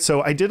my day.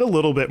 So I did a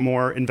little bit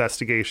more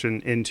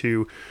investigation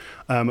into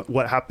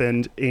what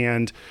happened,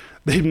 and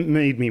they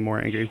made me more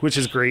angry, which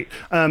is great.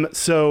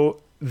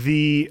 So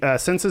the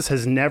census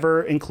has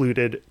never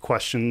included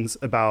questions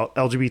about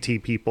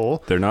LGBT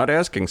people. They're not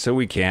asking, so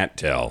we can't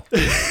tell.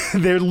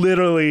 They're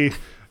literally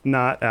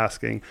not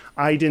asking.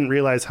 I didn't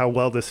realize how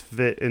well this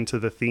fit into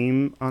the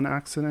theme on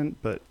accident,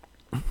 but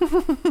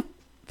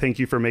thank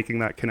you for making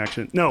that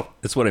connection. No.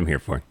 That's what I'm here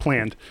for.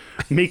 Planned.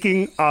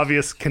 Making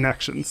obvious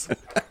connections.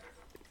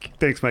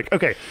 Thanks, Mike.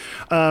 Okay.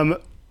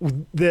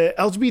 The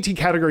LGBT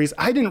categories,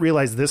 I didn't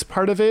realize this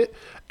part of it.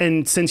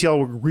 And since y'all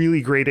were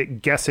really great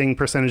at guessing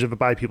percentage of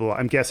bi people,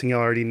 I'm guessing y'all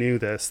already knew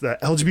this. The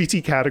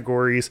LGBT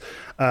categories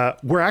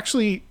were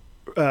actually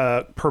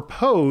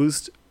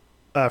proposed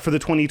for the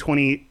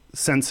 2020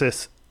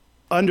 census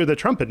under the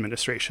Trump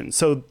administration.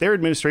 So their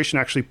administration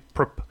actually,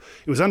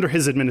 it was under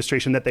his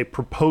administration that they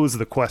proposed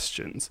the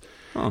questions.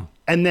 Huh.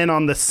 And then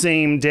on the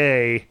same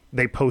day,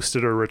 they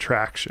posted a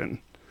retraction.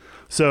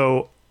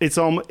 So it's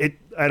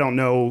I don't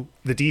know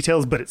the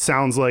details, but it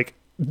sounds like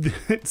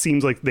it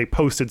seems like they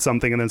posted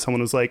something and then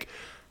someone was like,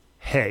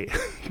 hey,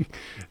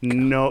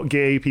 no,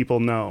 gay people,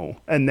 no.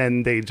 And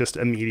then they just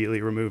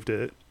immediately removed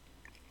it.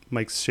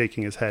 Mike's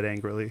shaking his head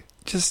angrily.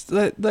 Just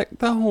the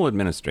whole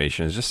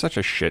administration is just such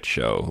a shit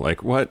show.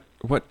 Like, what,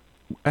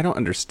 I don't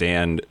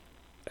understand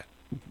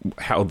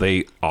how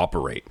they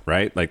operate,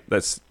 right? Like,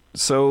 that's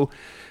so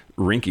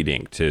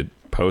rinky-dink to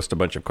post a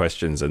bunch of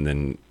questions and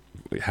then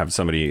have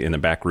somebody in the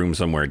back room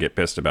somewhere get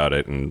pissed about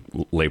it and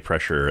lay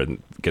pressure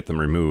and get them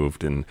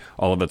removed, and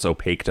all of it's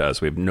opaque to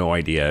us. We have no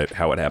idea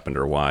how it happened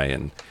or why,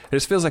 and it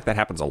just feels like that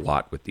happens a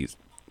lot with these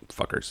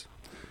fuckers.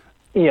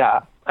 Yeah.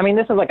 I mean,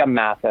 this is like a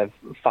massive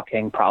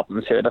fucking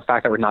problem here. The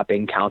fact that we're not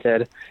being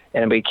counted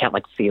and we can't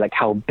like see like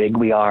how big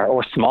we are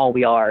or small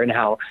we are, and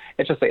how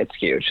it's just like, it's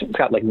huge. It's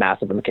got like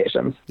massive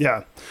implications.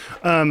 Yeah.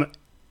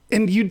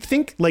 And you'd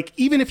think like,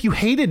 even if you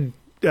hated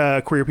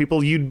queer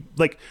people, you'd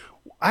like,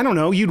 I don't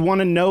know, you'd want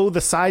to know the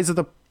size of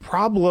the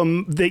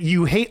problem that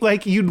you hate.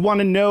 Like, you'd want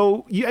to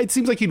know, it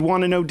seems like you'd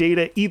want to know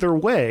data either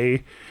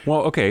way.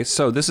 Well, okay,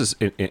 so this is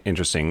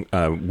interesting.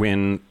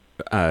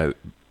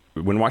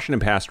 When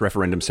Washington passed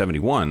Referendum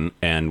 71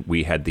 and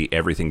we had the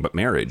everything but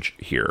marriage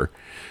here,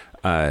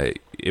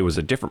 it was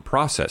a different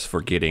process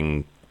for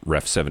getting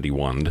Ref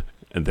 71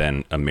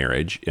 than a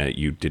marriage.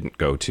 You didn't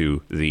go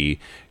to the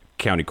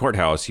county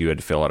courthouse. You had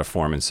to fill out a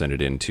form and send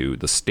it into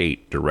the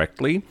state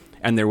directly.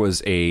 And there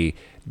was a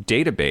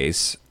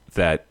database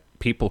that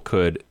people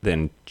could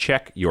then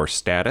check your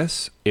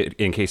status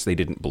in case they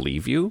didn't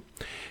believe you.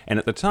 And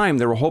at the time,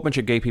 there were a whole bunch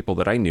of gay people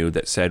that I knew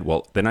that said,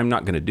 well, then I'm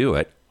not going to do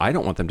it. I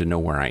don't want them to know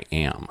where I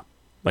am.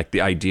 Like,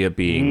 the idea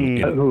being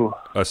in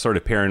a sort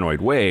of paranoid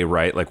way,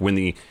 right? Like,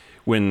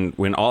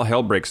 when all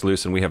hell breaks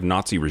loose and we have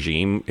Nazi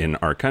regime in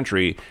our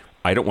country,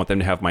 I don't want them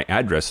to have my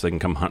address so they can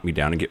come hunt me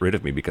down and get rid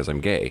of me because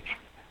I'm gay.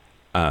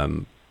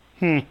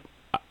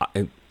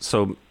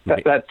 So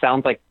that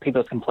sounds like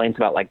people's complaints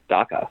about like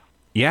DACA.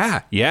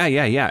 Yeah.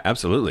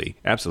 Absolutely.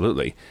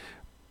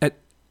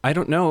 I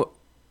don't know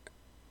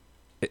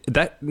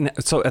that.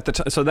 So at the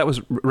time, so that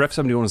was Ref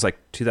 71 was like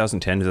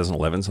 2010,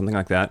 2011, something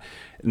like that.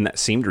 And that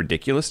seemed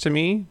ridiculous to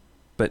me.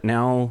 But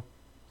now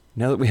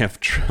that we have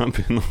Trump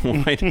in the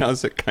White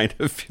House, it kind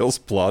of feels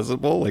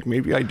plausible. Like,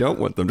 maybe I don't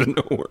want them to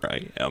know where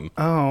I am.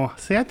 Oh,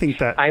 see, I think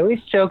that... I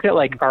always joke that,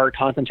 like, our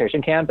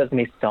concentration camp is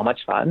going to be so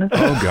much fun.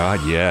 Oh,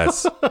 God,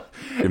 yes.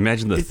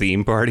 Imagine the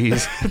theme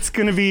parties. It's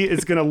going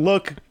to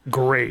look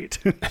great.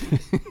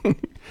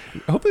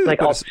 Hopefully,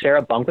 like, I'll share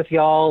a bunk with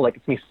y'all. Like,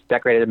 it's going to be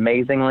decorated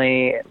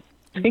amazingly.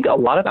 I think a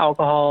lot of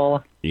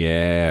alcohol.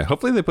 Yeah.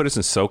 Hopefully they put us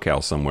in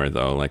SoCal somewhere,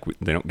 though. Like,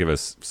 they don't give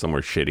us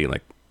somewhere shitty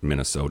like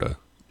Minnesota.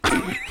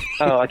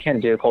 Oh, I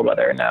can't do cold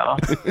weather now.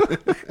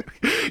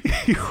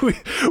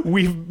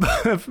 We've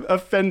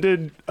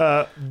offended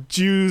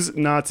Jews,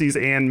 Nazis,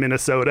 and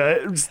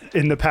Minnesota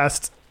in the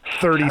past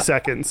 30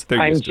 seconds.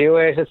 I'm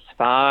Jewish. It's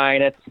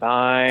fine. It's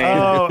fine.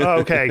 Oh,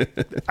 okay.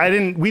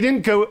 We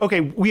didn't go.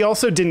 Okay. We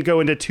also didn't go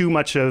into too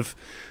much of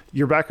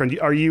your background.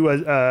 Are you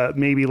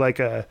maybe like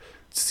a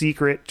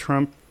secret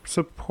Trump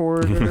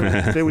supporter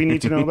that we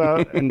need to know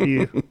about and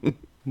be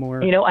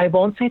more? You know, I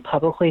won't say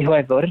publicly who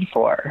I voted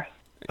for.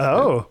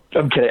 Oh,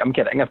 I'm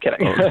kidding. Oh,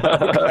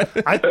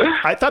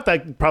 I thought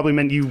that probably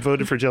meant you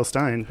voted for Jill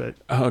Stein, but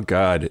oh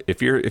God,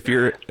 if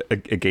you're a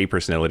gay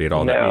personality at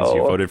all, that means you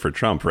voted for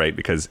Trump, right?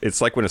 Because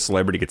it's like when a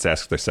celebrity gets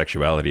asked their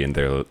sexuality and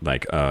they're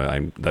like,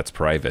 that's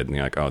private, and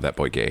you're like, oh, that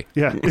boy gay.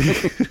 Yeah.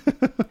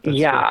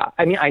 Yeah,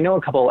 I mean, I know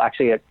a couple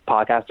actually, a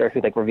podcaster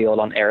who like revealed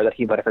on air that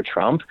he voted for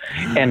Trump,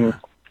 and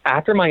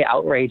after my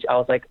outrage, I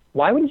was like,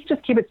 why wouldn't you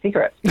just keep it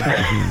secret?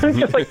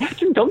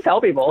 just don't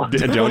tell people.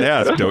 Don't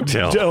ask, don't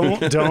tell.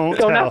 Don't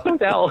ask, don't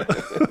tell.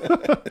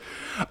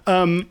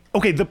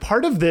 Okay, the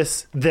part of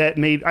this that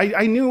made...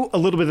 I knew a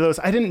little bit of those.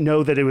 I didn't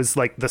know that it was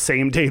like the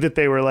same day that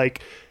they were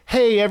like,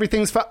 hey,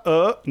 everything's fine.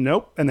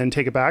 Nope. And then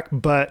take it back.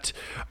 But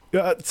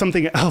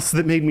something else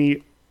that made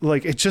me...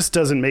 like, it just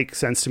doesn't make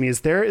sense to me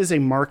is there is a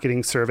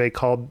marketing survey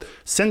called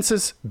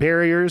Census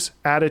Barriers,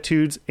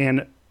 Attitudes,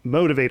 and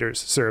Motivators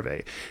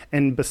Survey.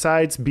 And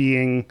besides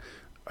being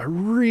a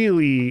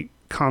really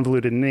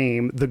convoluted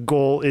name, the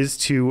goal is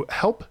to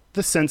help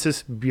the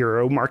Census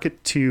Bureau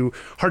market to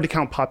hard to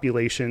count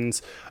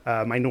populations,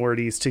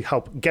 minorities, to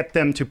help get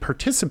them to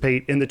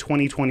participate in the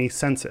 2020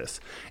 census.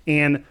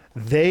 And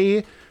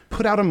they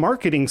put out a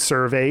marketing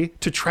survey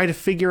to try to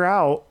figure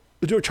out,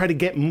 or try to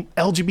get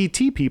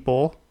LGBT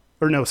people,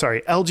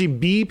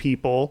 LGB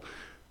people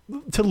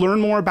to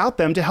learn more about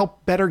them to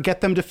help better get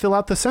them to fill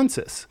out the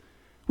census.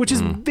 Which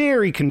is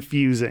very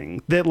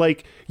confusing, that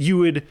like you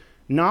would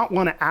not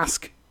want to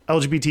ask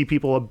LGBT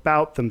people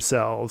about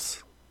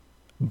themselves,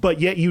 but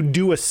yet you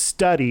do a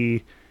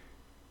study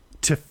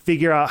to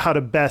figure out how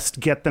to best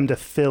get them to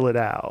fill it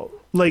out.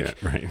 Like,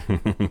 yeah,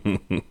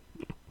 right.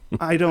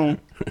 I don't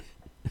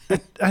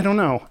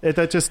know.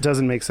 That just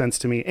doesn't make sense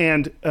to me.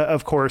 And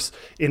of course,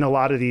 in a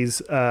lot of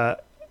these,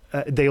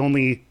 they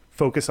only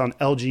focus on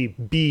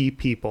LGB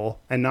people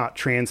and not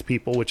trans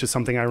people, which is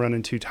something I run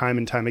into time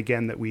and time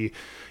again, that we,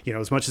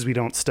 as much as we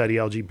don't study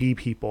LGB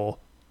people,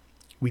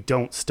 we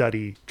don't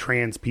study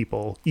trans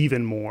people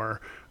even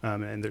more,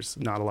 and there's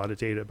not a lot of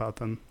data about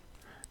them.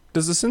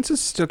 Does the census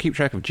still keep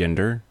track of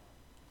gender?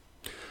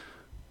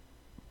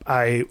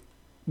 I'm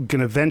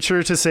gonna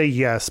venture to say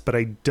yes, but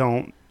I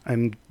don't.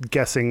 I'm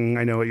guessing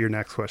I know what your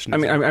next question is.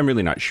 I mean, I'm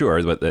really not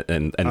sure, but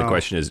the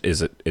question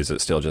is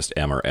it still just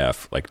M or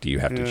F? Like, do you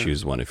have to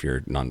choose one if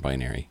you're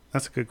non-binary?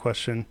 That's a good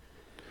question.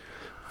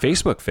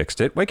 Facebook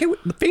fixed it. Why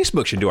can't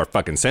Facebook should do our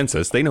fucking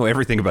census? They know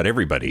everything about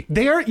everybody.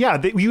 They are, yeah.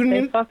 They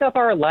fucked up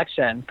our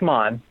election. Come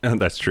on.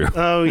 That's true.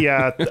 Oh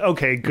yeah.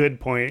 Okay. Good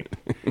point.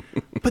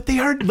 But they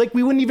are like,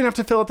 we wouldn't even have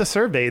to fill out the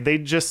survey.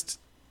 They'd just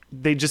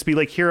be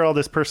like, here are all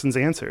this person's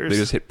answers. They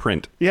just hit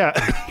print. Yeah.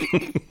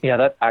 Yeah,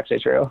 that's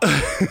actually true.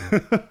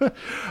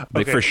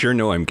 They for sure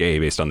know I'm gay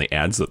based on the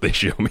ads that they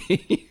show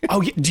me.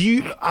 Oh,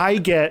 I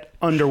get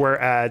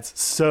underwear ads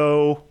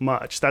so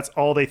much. That's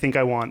all they think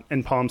I want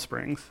in Palm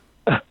Springs.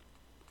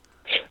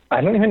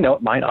 I don't even know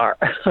what mine are.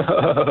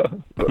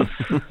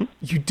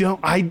 You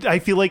don't? I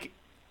feel like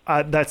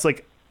that's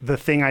like the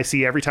thing I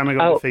see every time I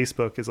go to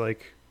Facebook is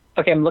like...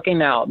 Okay, I'm looking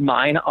now.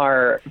 Mine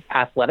are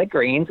Athletic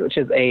Greens, which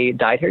is a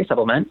dietary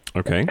supplement.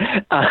 Okay.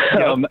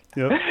 Yep.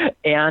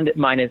 And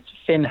mine is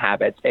Fin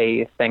Habits,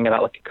 a thing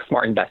about like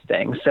smart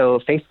investing. So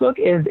Facebook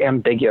is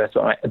ambiguous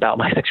about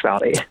my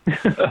sexuality.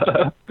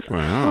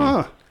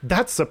 Wow.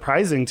 That's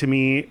surprising to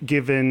me,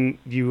 given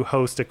you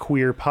host a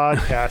queer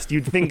podcast.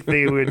 You'd think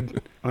they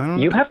would... I don't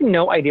know. You have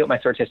no idea what my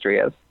search history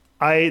is.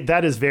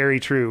 That is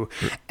very true.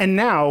 And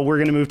now we're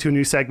going to move to a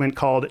new segment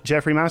called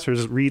Jeffrey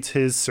Masters Reads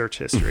His Search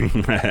History.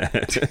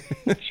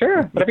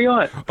 Sure, whatever you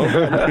want.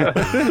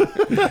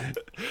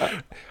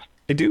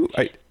 I do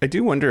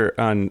wonder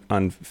on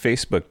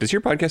Facebook, does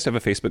your podcast have a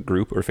Facebook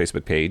group or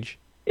Facebook page?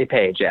 A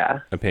page,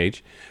 yeah. A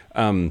page.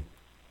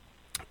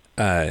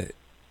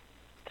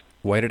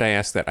 Why did I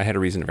ask that? I had a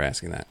reason for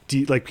asking that. Do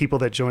you, like people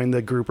that join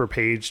the group or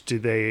page,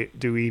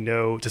 do we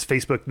know, does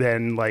Facebook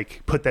then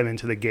like put them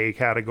into the gay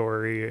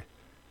category?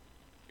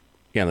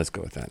 Yeah, let's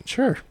go with that.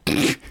 Sure.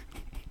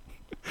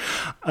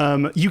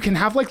 You can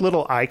have like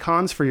little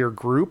icons for your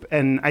group,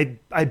 and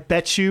I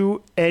bet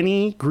you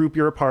any group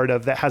you're a part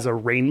of that has a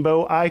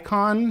rainbow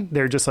icon,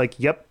 they're just like,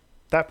 yep,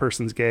 that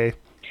person's gay.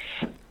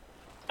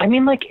 I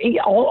mean, like,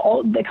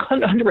 all like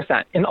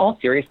 100%. In all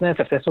seriousness,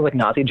 if this was like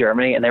Nazi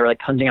Germany and they were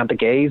like hunting out the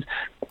gays,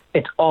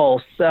 it's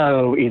all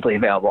so easily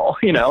available,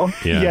 you know?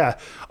 Yeah.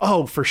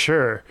 Oh, for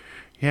sure.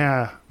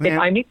 Yeah. Man. If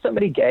I meet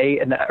somebody gay,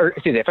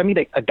 if I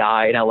meet a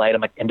guy in LA and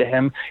I'm like into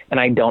him and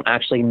I don't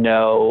actually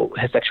know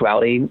his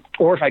sexuality,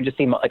 or if I just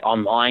see him like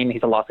online,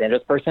 he's a Los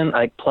Angeles person, I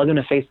like plug him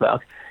to Facebook.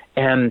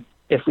 And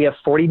if we have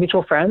 40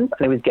 mutual friends,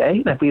 I know he's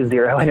gay. And if we have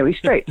 0, I know he's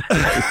straight.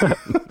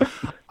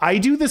 I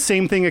do the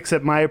same thing,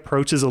 except my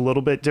approach is a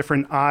little bit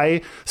different.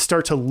 I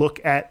start to look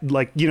at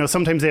like,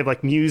 sometimes they have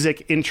like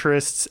music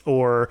interests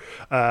or,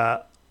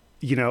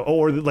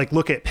 or like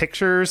look at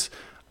pictures.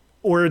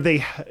 Or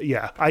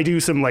I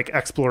do some like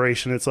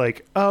exploration. It's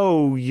like,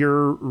 oh,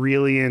 you're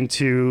really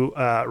into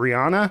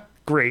Rihanna?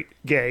 Great,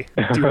 gay.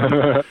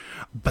 But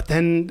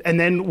then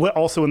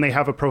when they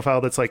have a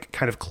profile that's like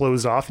kind of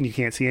closed off and you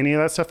can't see any of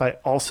that stuff, I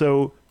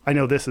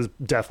know this is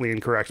definitely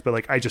incorrect, but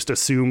like I just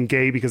assume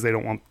gay because they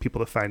don't want people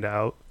to find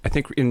out. I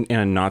think in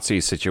a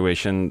Nazi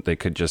situation, they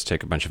could just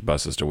take a bunch of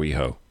buses to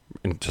WeHo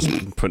and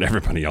just put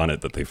everybody on it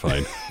that they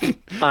find.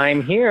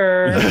 I'm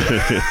here.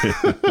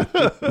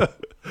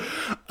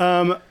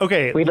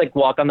 Okay. We'd like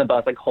walk on the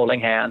bus like holding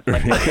hands,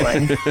 like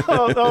whistling.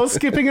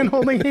 Skipping and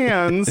holding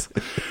hands.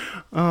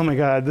 Oh my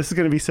God, this is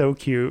going to be so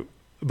cute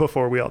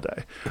before we all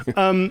die.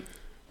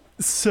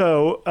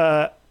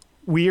 So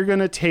we are going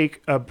to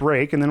take a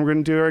break and then we're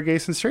going to do our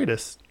gays and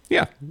straightest.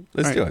 Yeah,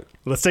 let's do it.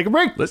 Let's take a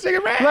break. Let's take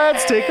a break.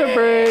 Let's take a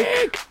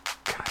break.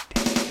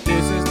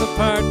 This is the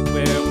part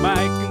where Mike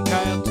and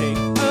Kyle take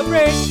a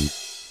break.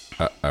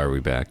 Are we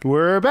back?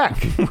 We're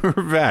back. We're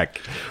back.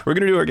 We're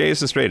going to do our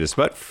gayest and straightest,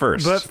 but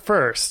first,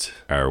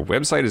 our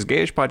website is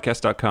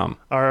gayishpodcast.com.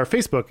 Our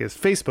Facebook is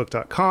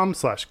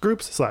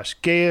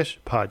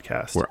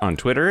facebook.com/groups/gayishpodcast. We're on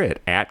Twitter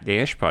at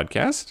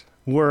gayishpodcast.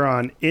 We're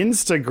on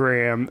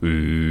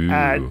Instagram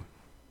at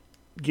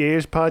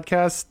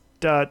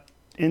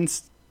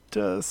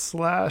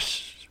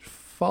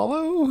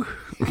gayishpodcast.insta/follow.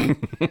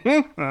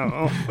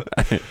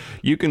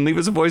 You can leave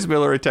us a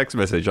voicemail or a text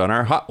message on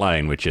our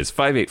hotline, which is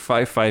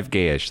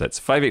 5855-GAYISH. That's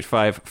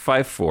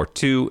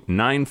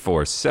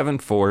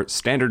 585-542-9474.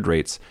 Standard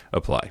rates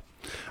apply.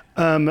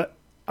 I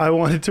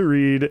wanted to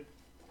read,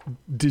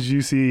 did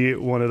you see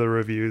one of the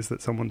reviews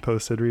that someone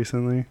posted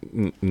recently?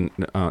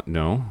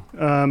 No.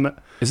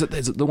 Is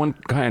it the one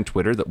guy on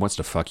Twitter that wants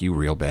to fuck you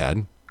real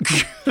bad?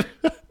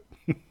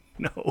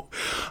 No.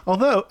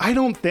 Although I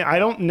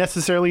don't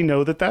necessarily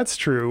know that that's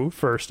true,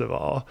 first of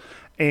all.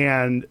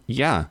 And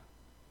yeah.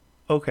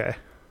 Okay.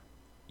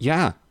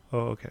 Yeah.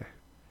 Oh, okay.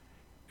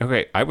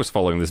 Okay, I was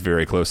following this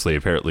very closely.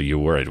 Apparently you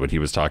weren't, when he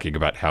was talking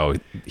about how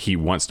he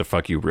wants to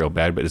fuck you real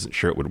bad but isn't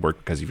sure it would work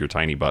because of your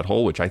tiny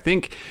butthole, which I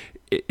think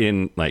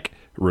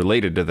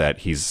related to that,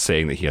 he's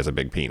saying that he has a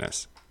big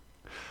penis.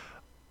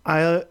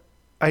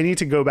 I need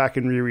to go back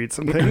and reread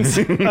some things.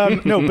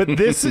 No, but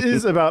this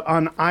is about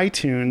on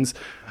iTunes.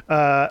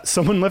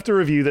 Someone left a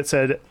review that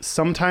said,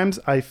 "Sometimes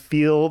I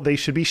feel they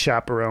should be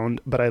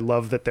chaperoned, but I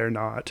love that they're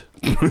not."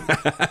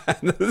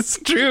 That's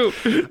true.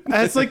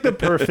 That's like the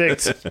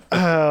perfect.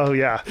 Oh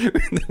yeah,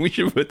 We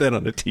should put that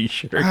on a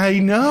T-shirt. I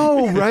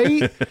know,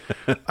 right?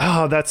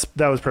 Oh, that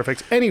was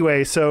perfect.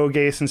 Anyway, so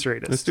gayest and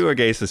straightest. Let's do a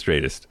gayest and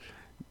straightest.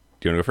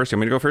 Do you want to go first? You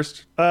want me to go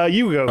first?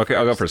 You go. Okay,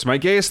 I'll go first. My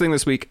gayest thing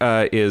this week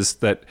is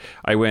that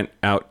I went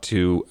out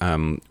to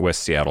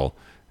West Seattle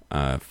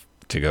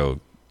to go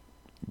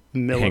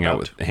hang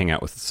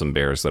out with some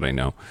bears that I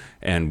know,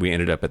 and we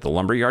ended up at the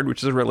Lumberyard,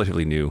 which is a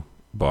relatively new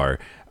bar.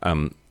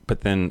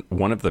 But then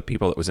one of the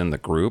people that was in the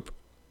group,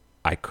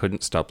 I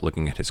couldn't stop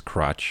looking at his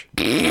crotch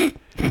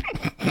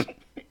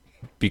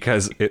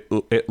because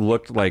it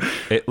looked like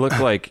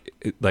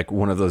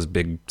one of those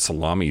big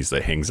salamis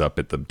that hangs up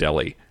at the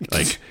deli.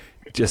 Like,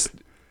 just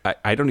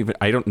I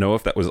don't know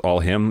if that was all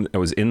him that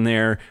was in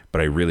there,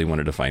 but I really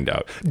wanted to find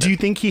out. Do you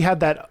think he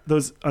had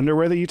those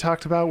underwear that you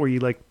talked about where you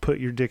like put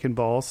your dick and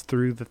balls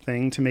through the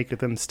thing to make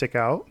them stick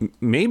out?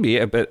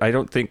 Maybe, but I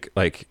don't think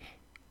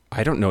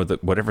I don't know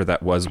that whatever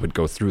that was would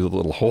go through the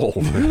little hole.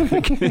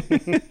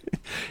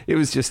 It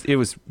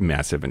was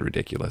massive and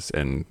ridiculous.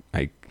 And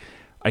I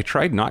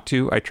tried not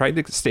to. I tried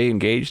to stay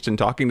engaged and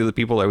talking to the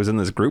people I was in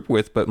this group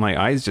with, but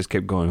my eyes just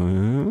kept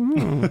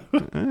going.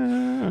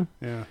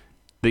 Yeah.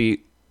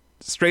 The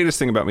straightest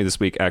thing about me this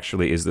week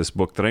actually is this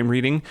book that I'm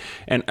reading.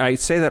 And I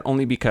say that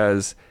only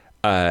because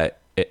lots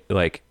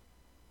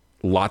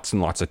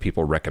and lots of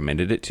people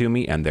recommended it to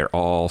me, and they're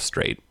all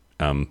straight.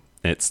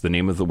 It's The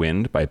Name of the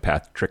Wind by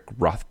Patrick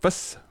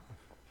Rothfuss.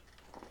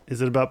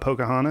 Is it about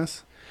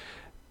Pocahontas?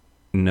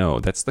 No,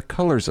 that's The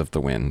Colors of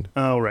the Wind.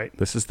 Oh, right.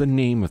 This is The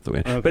Name of the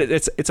Wind. Okay. But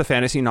it's a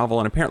fantasy novel,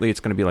 and apparently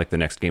it's going to be like the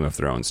next Game of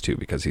Thrones too,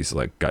 because he's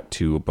like got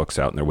 2 books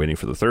out and they're waiting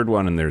for the 3rd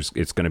one, and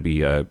it's going to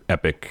be a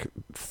epic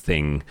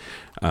thing.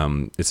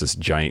 It's this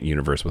giant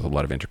universe with a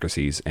lot of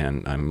intricacies,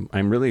 and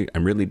I'm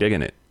really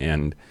digging it.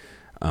 And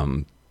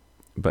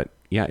but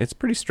yeah, it's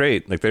pretty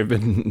straight. Like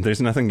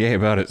there's nothing gay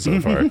about it so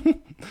far.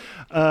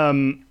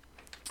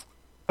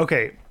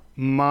 Okay,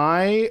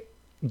 my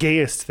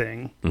gayest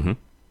thing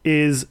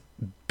is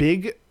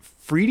Big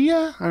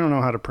Frida. I don't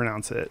know how to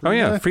pronounce it. Oh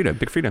yeah, Frida,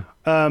 Big Frida.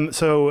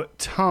 So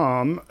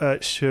Tom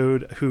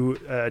who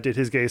did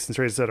his gayest and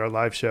straightest at our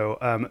live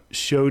show,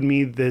 showed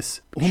me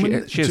this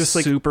woman. She has just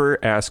like super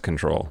ass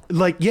control.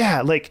 like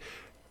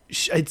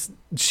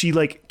she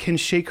like can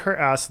shake her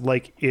ass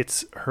like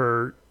it's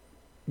her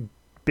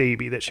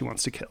baby that she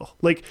wants to kill.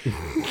 Like.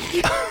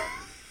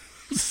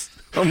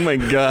 Oh my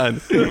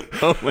god!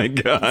 Oh my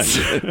god!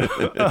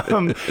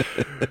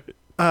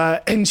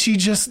 And she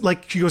just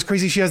she goes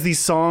crazy. She has these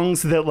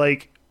songs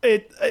that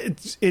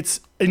it's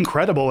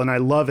incredible, and I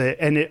love it.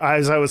 And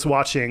as I was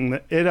watching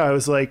it, I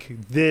was like,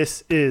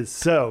 "This is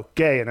so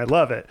gay," and I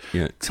love it.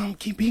 Yeah. So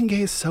being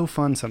gay is so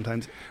fun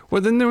sometimes.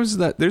 Well, then there's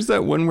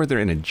that one where they're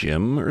in a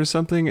gym or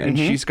something, and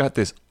she's got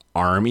this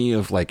army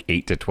of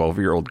 8 to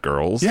 12-year-old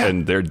girls,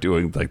 and they're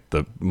doing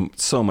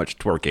so much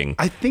twerking.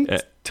 I think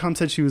Tom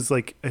said she was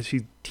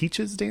she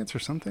teaches dance or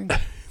something.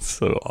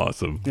 So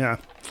awesome. Yeah.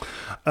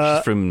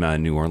 She's from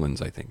New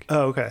Orleans, I think.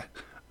 Oh, okay.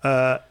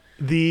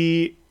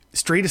 The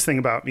straightest thing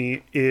about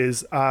me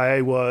is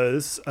I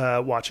was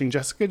watching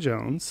Jessica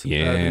Jones,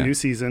 the new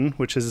season,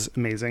 which is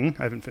amazing.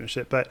 I haven't finished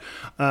it, but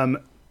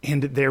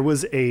and there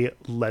was a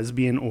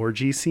lesbian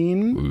orgy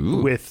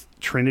scene with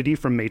Trinity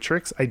from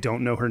Matrix. I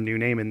don't know her new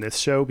name in this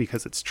show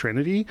because it's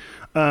Trinity.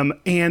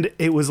 And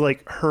it was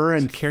her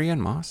and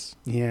Carrie-Anne Moss.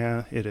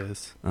 Yeah, it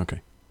is.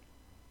 Okay.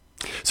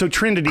 So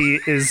Trinity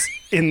is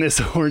in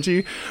this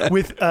orgy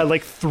with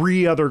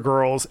 3 other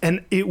girls,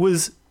 and it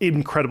was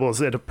incredible. It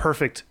was at a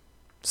perfect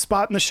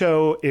spot in the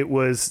show. It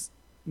was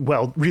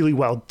really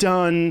well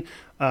done,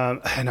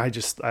 and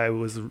I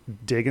was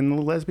digging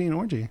the lesbian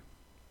orgy.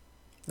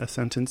 A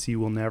sentence you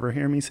will never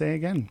hear me say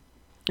again.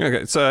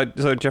 Okay, so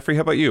Jeffrey,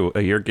 how about you?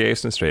 Your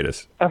gayest and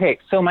straightest? Okay,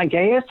 so my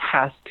gayest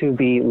has to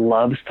be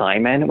Love,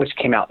 Simon, which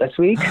came out this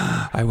week.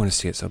 I want to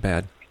see it so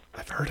bad.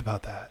 I've heard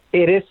about that.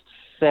 It is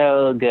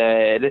so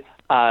good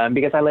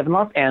because I live in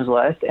Los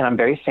Angeles and I'm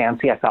very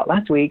fancy. I saw it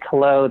last week.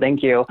 Hello,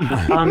 thank you.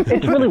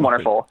 It's really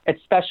wonderful.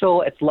 It's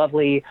special. It's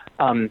lovely.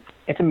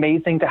 It's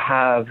amazing to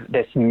have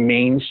this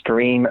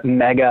mainstream,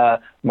 mega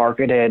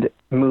marketed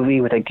movie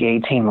with a gay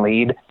teen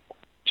lead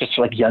just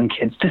for young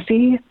kids to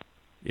see.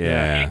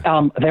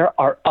 Yeah. There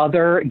are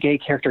other gay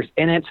characters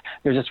in it.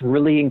 There's this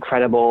really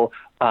incredible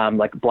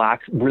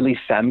black, really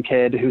femme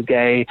kid who's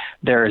gay.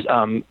 There's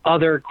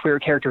other queer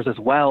characters as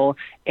well.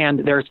 And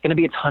there's going to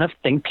be a ton of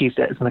think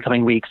pieces in the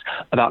coming weeks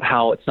about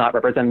how it's not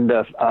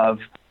representative of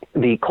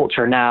the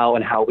culture now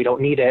and how we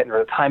don't need it. And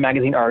there's a Time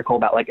magazine article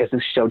about is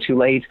this show too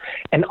late?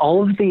 And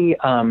all of the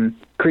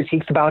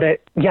critiques about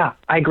it, yeah,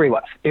 I agree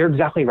with. You're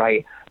exactly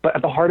right. But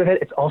at the heart of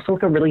it, it's also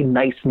a really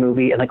nice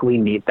movie, and we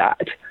need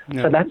that.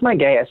 Yeah. So that's my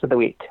gayest of the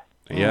week.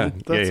 Yeah,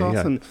 that's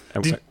awesome.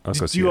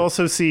 Did you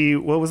also see,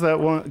 what was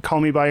that one? Call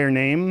Me by Your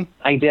Name?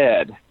 I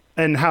did.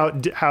 And how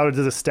does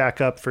it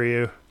stack up for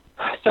you?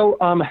 So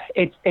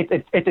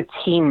it's a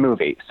teen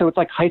movie. So it's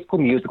like High School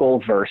Musical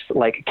versus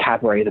like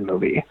Cabaret the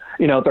movie.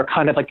 You know, they're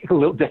kind of like a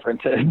little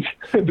differences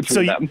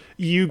between them.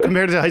 You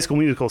compared it to High School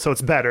Musical, so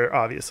it's better,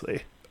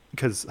 obviously,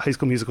 because High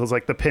School Musical is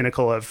like the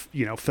pinnacle of,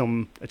 you know,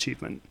 film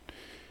achievement.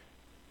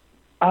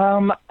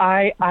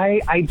 I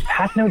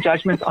pass no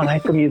judgments on High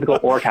School Musical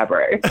or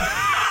Cabaret.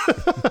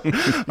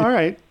 All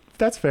right,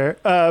 that's fair.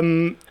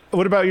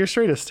 What about your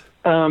straightest?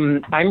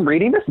 I'm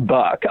reading this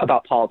book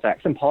about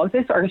politics, and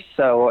politics are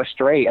so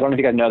straight. I don't know if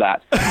you guys know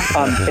that.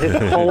 It is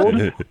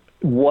called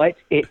What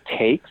It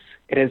Takes.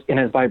 It is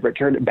by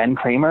Richard Ben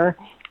Kramer,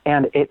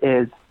 and it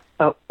is,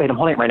 oh, wait, I'm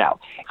holding it right now.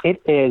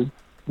 It is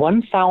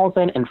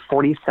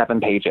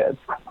 1,047 pages.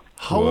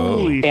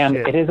 Holy and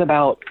shit. It is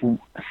about,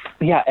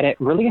 yeah, and it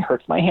really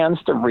hurts my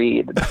hands to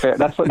read.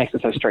 That's what makes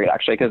it so straight,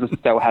 actually, because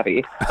it's so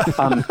heavy.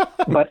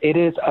 But it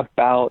is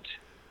about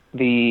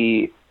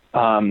the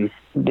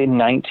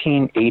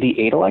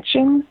 1988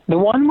 election, the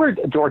one where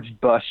George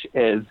Bush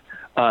is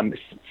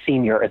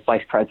senior as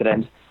vice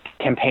president,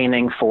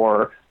 campaigning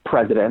for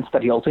president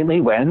that he ultimately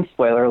wins.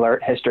 Spoiler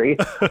alert, history.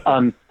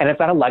 And it's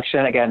that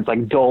election, again, it's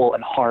like dull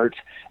and hard,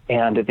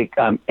 and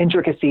the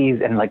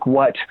intricacies and like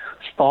what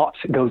thought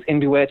goes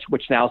into it,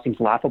 which now seems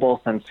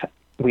laughable since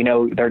we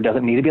know there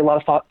doesn't need to be a lot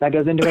of thought that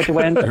goes into it to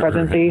win the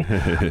presidency.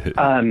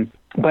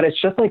 But it's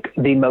just like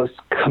the most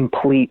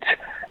complete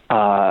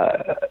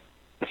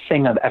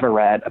thing I've ever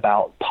read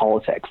about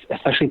politics,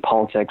 especially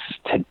politics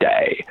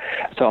today.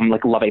 So I'm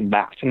like loving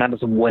that. And that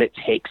is What It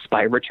Takes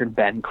by Richard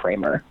Ben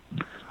Kramer.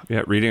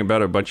 Yeah, reading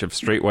about a bunch of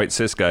straight white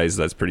cis guys,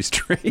 that's pretty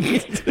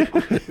straight.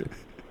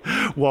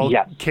 While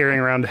carrying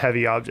around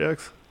heavy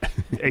objects,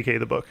 aka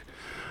the book.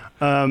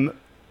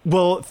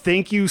 Well,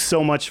 thank you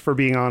so much for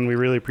being on. We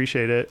really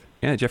appreciate it.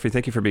 Yeah, Jeffrey,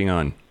 thank you for being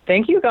on.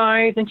 Thank you,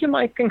 guys. Thank you,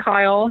 Mike and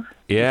Kyle.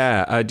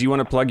 Yeah. Do you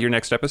want to plug your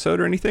next episode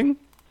or anything?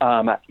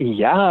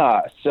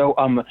 Yeah. So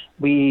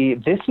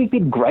this week we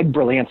had Greg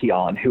Berlanti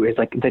on, who is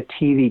like the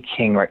TV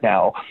king right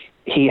now.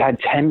 He had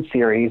 10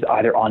 series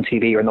either on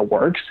TV or in the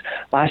works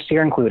last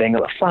year, including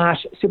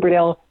Flash,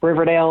 Superdale,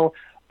 Riverdale,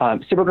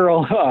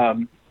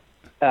 Supergirl.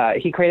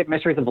 He created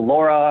Mysteries of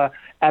Laura,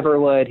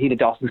 Everwood. He did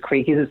Dawson's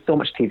Creek. He did so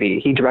much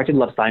TV. He directed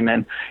Love,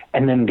 Simon.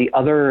 And then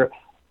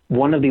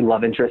one of the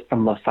love interests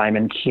from Love,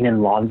 Simon,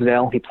 Keenan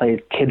Lonsdale, he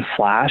plays Kid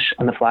Flash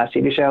on the Flash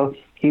TV show.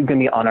 He's going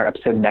to be on our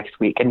episode next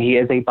week. And he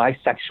is a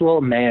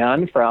bisexual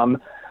man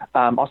from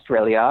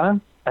Australia.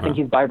 I think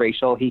he's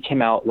biracial. He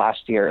came out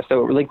last year.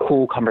 So a really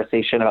cool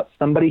conversation about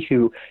somebody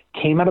who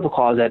came out of the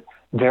closet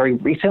very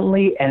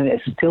recently and is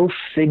still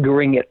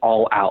figuring it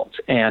all out.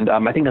 And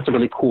I think that's a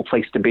really cool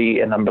place to be.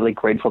 And I'm really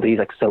grateful that he's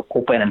like so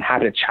open and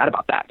happy to chat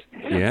about that.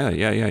 Yeah.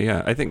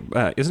 I think,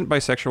 isn't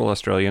bisexual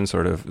Australian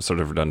sort of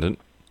redundant?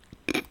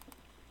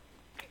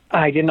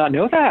 I did not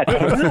know that. I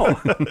don't know.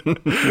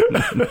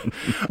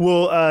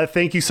 Well,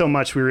 thank you so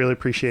much. We really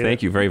appreciate it.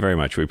 Thank you very, very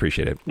much. We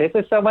appreciate it. This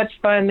is so much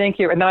fun. Thank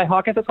you. And my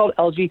podcast is called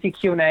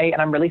LGBTQ&A,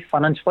 and I'm really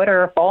fun on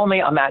Twitter. Follow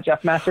me. I'm at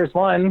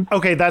JeffMasters1.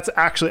 Okay,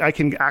 I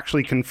can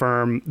actually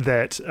confirm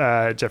that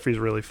Jeffrey's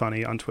really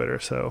funny on Twitter.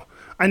 So,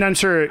 and I'm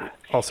sure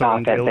also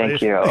on real life.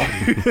 Thank you.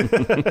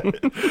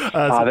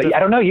 I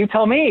don't know. You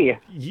tell me.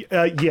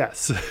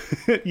 Yes.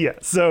 Yeah.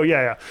 So,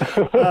 yeah.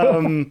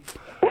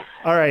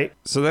 All right.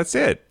 So that's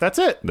it. That's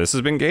it. This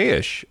has been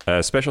Gayish.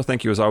 Special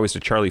thank you, as always, to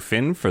Charlie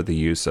Finn for the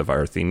use of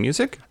our theme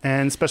music.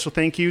 And special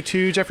thank you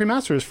to Jeffrey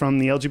Masters from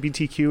the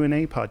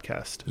LGBTQ&A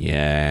podcast.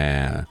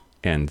 Yeah.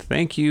 And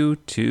thank you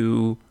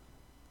to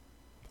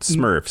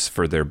Smurfs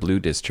for their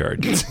blue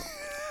discharge. I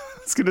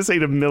was going to say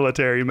to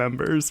military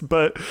members,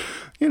 but,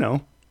 you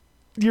know,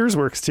 yours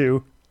works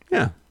too.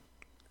 Yeah.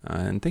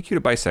 And thank you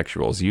to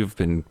bisexuals. You've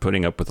been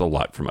putting up with a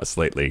lot from us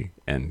lately,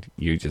 and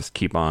you just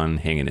keep on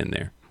hanging in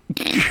there.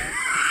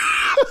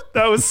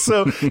 That was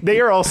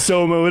they are all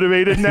so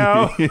motivated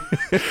now.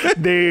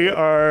 They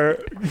are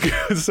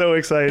so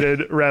excited,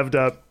 revved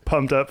up,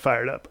 pumped up,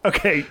 fired up.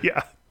 Okay,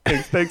 yeah.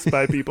 Thanks.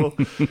 Bye, people.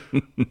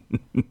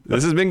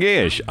 This has been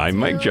Gayish. I'm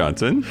Mike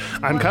Johnson.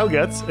 I'm Kyle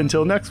Getz.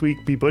 Until next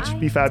week, be butch,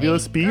 be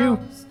fabulous, be you.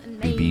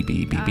 Be.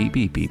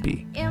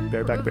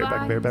 Bareback.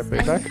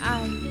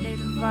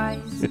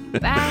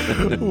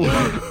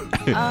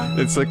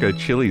 It's like a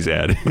Chili's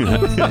ad.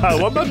 I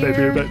want my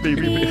baby back,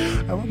 baby.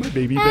 I want my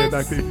baby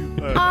bareback, baby.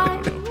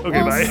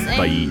 Okay, bye.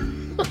 Bye.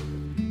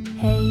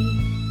 Hey,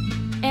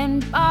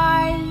 and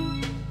by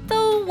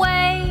the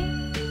way,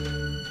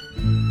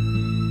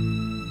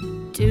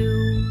 do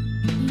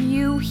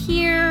you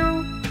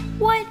hear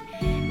what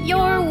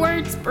your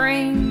words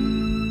bring?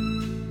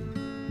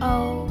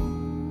 Oh,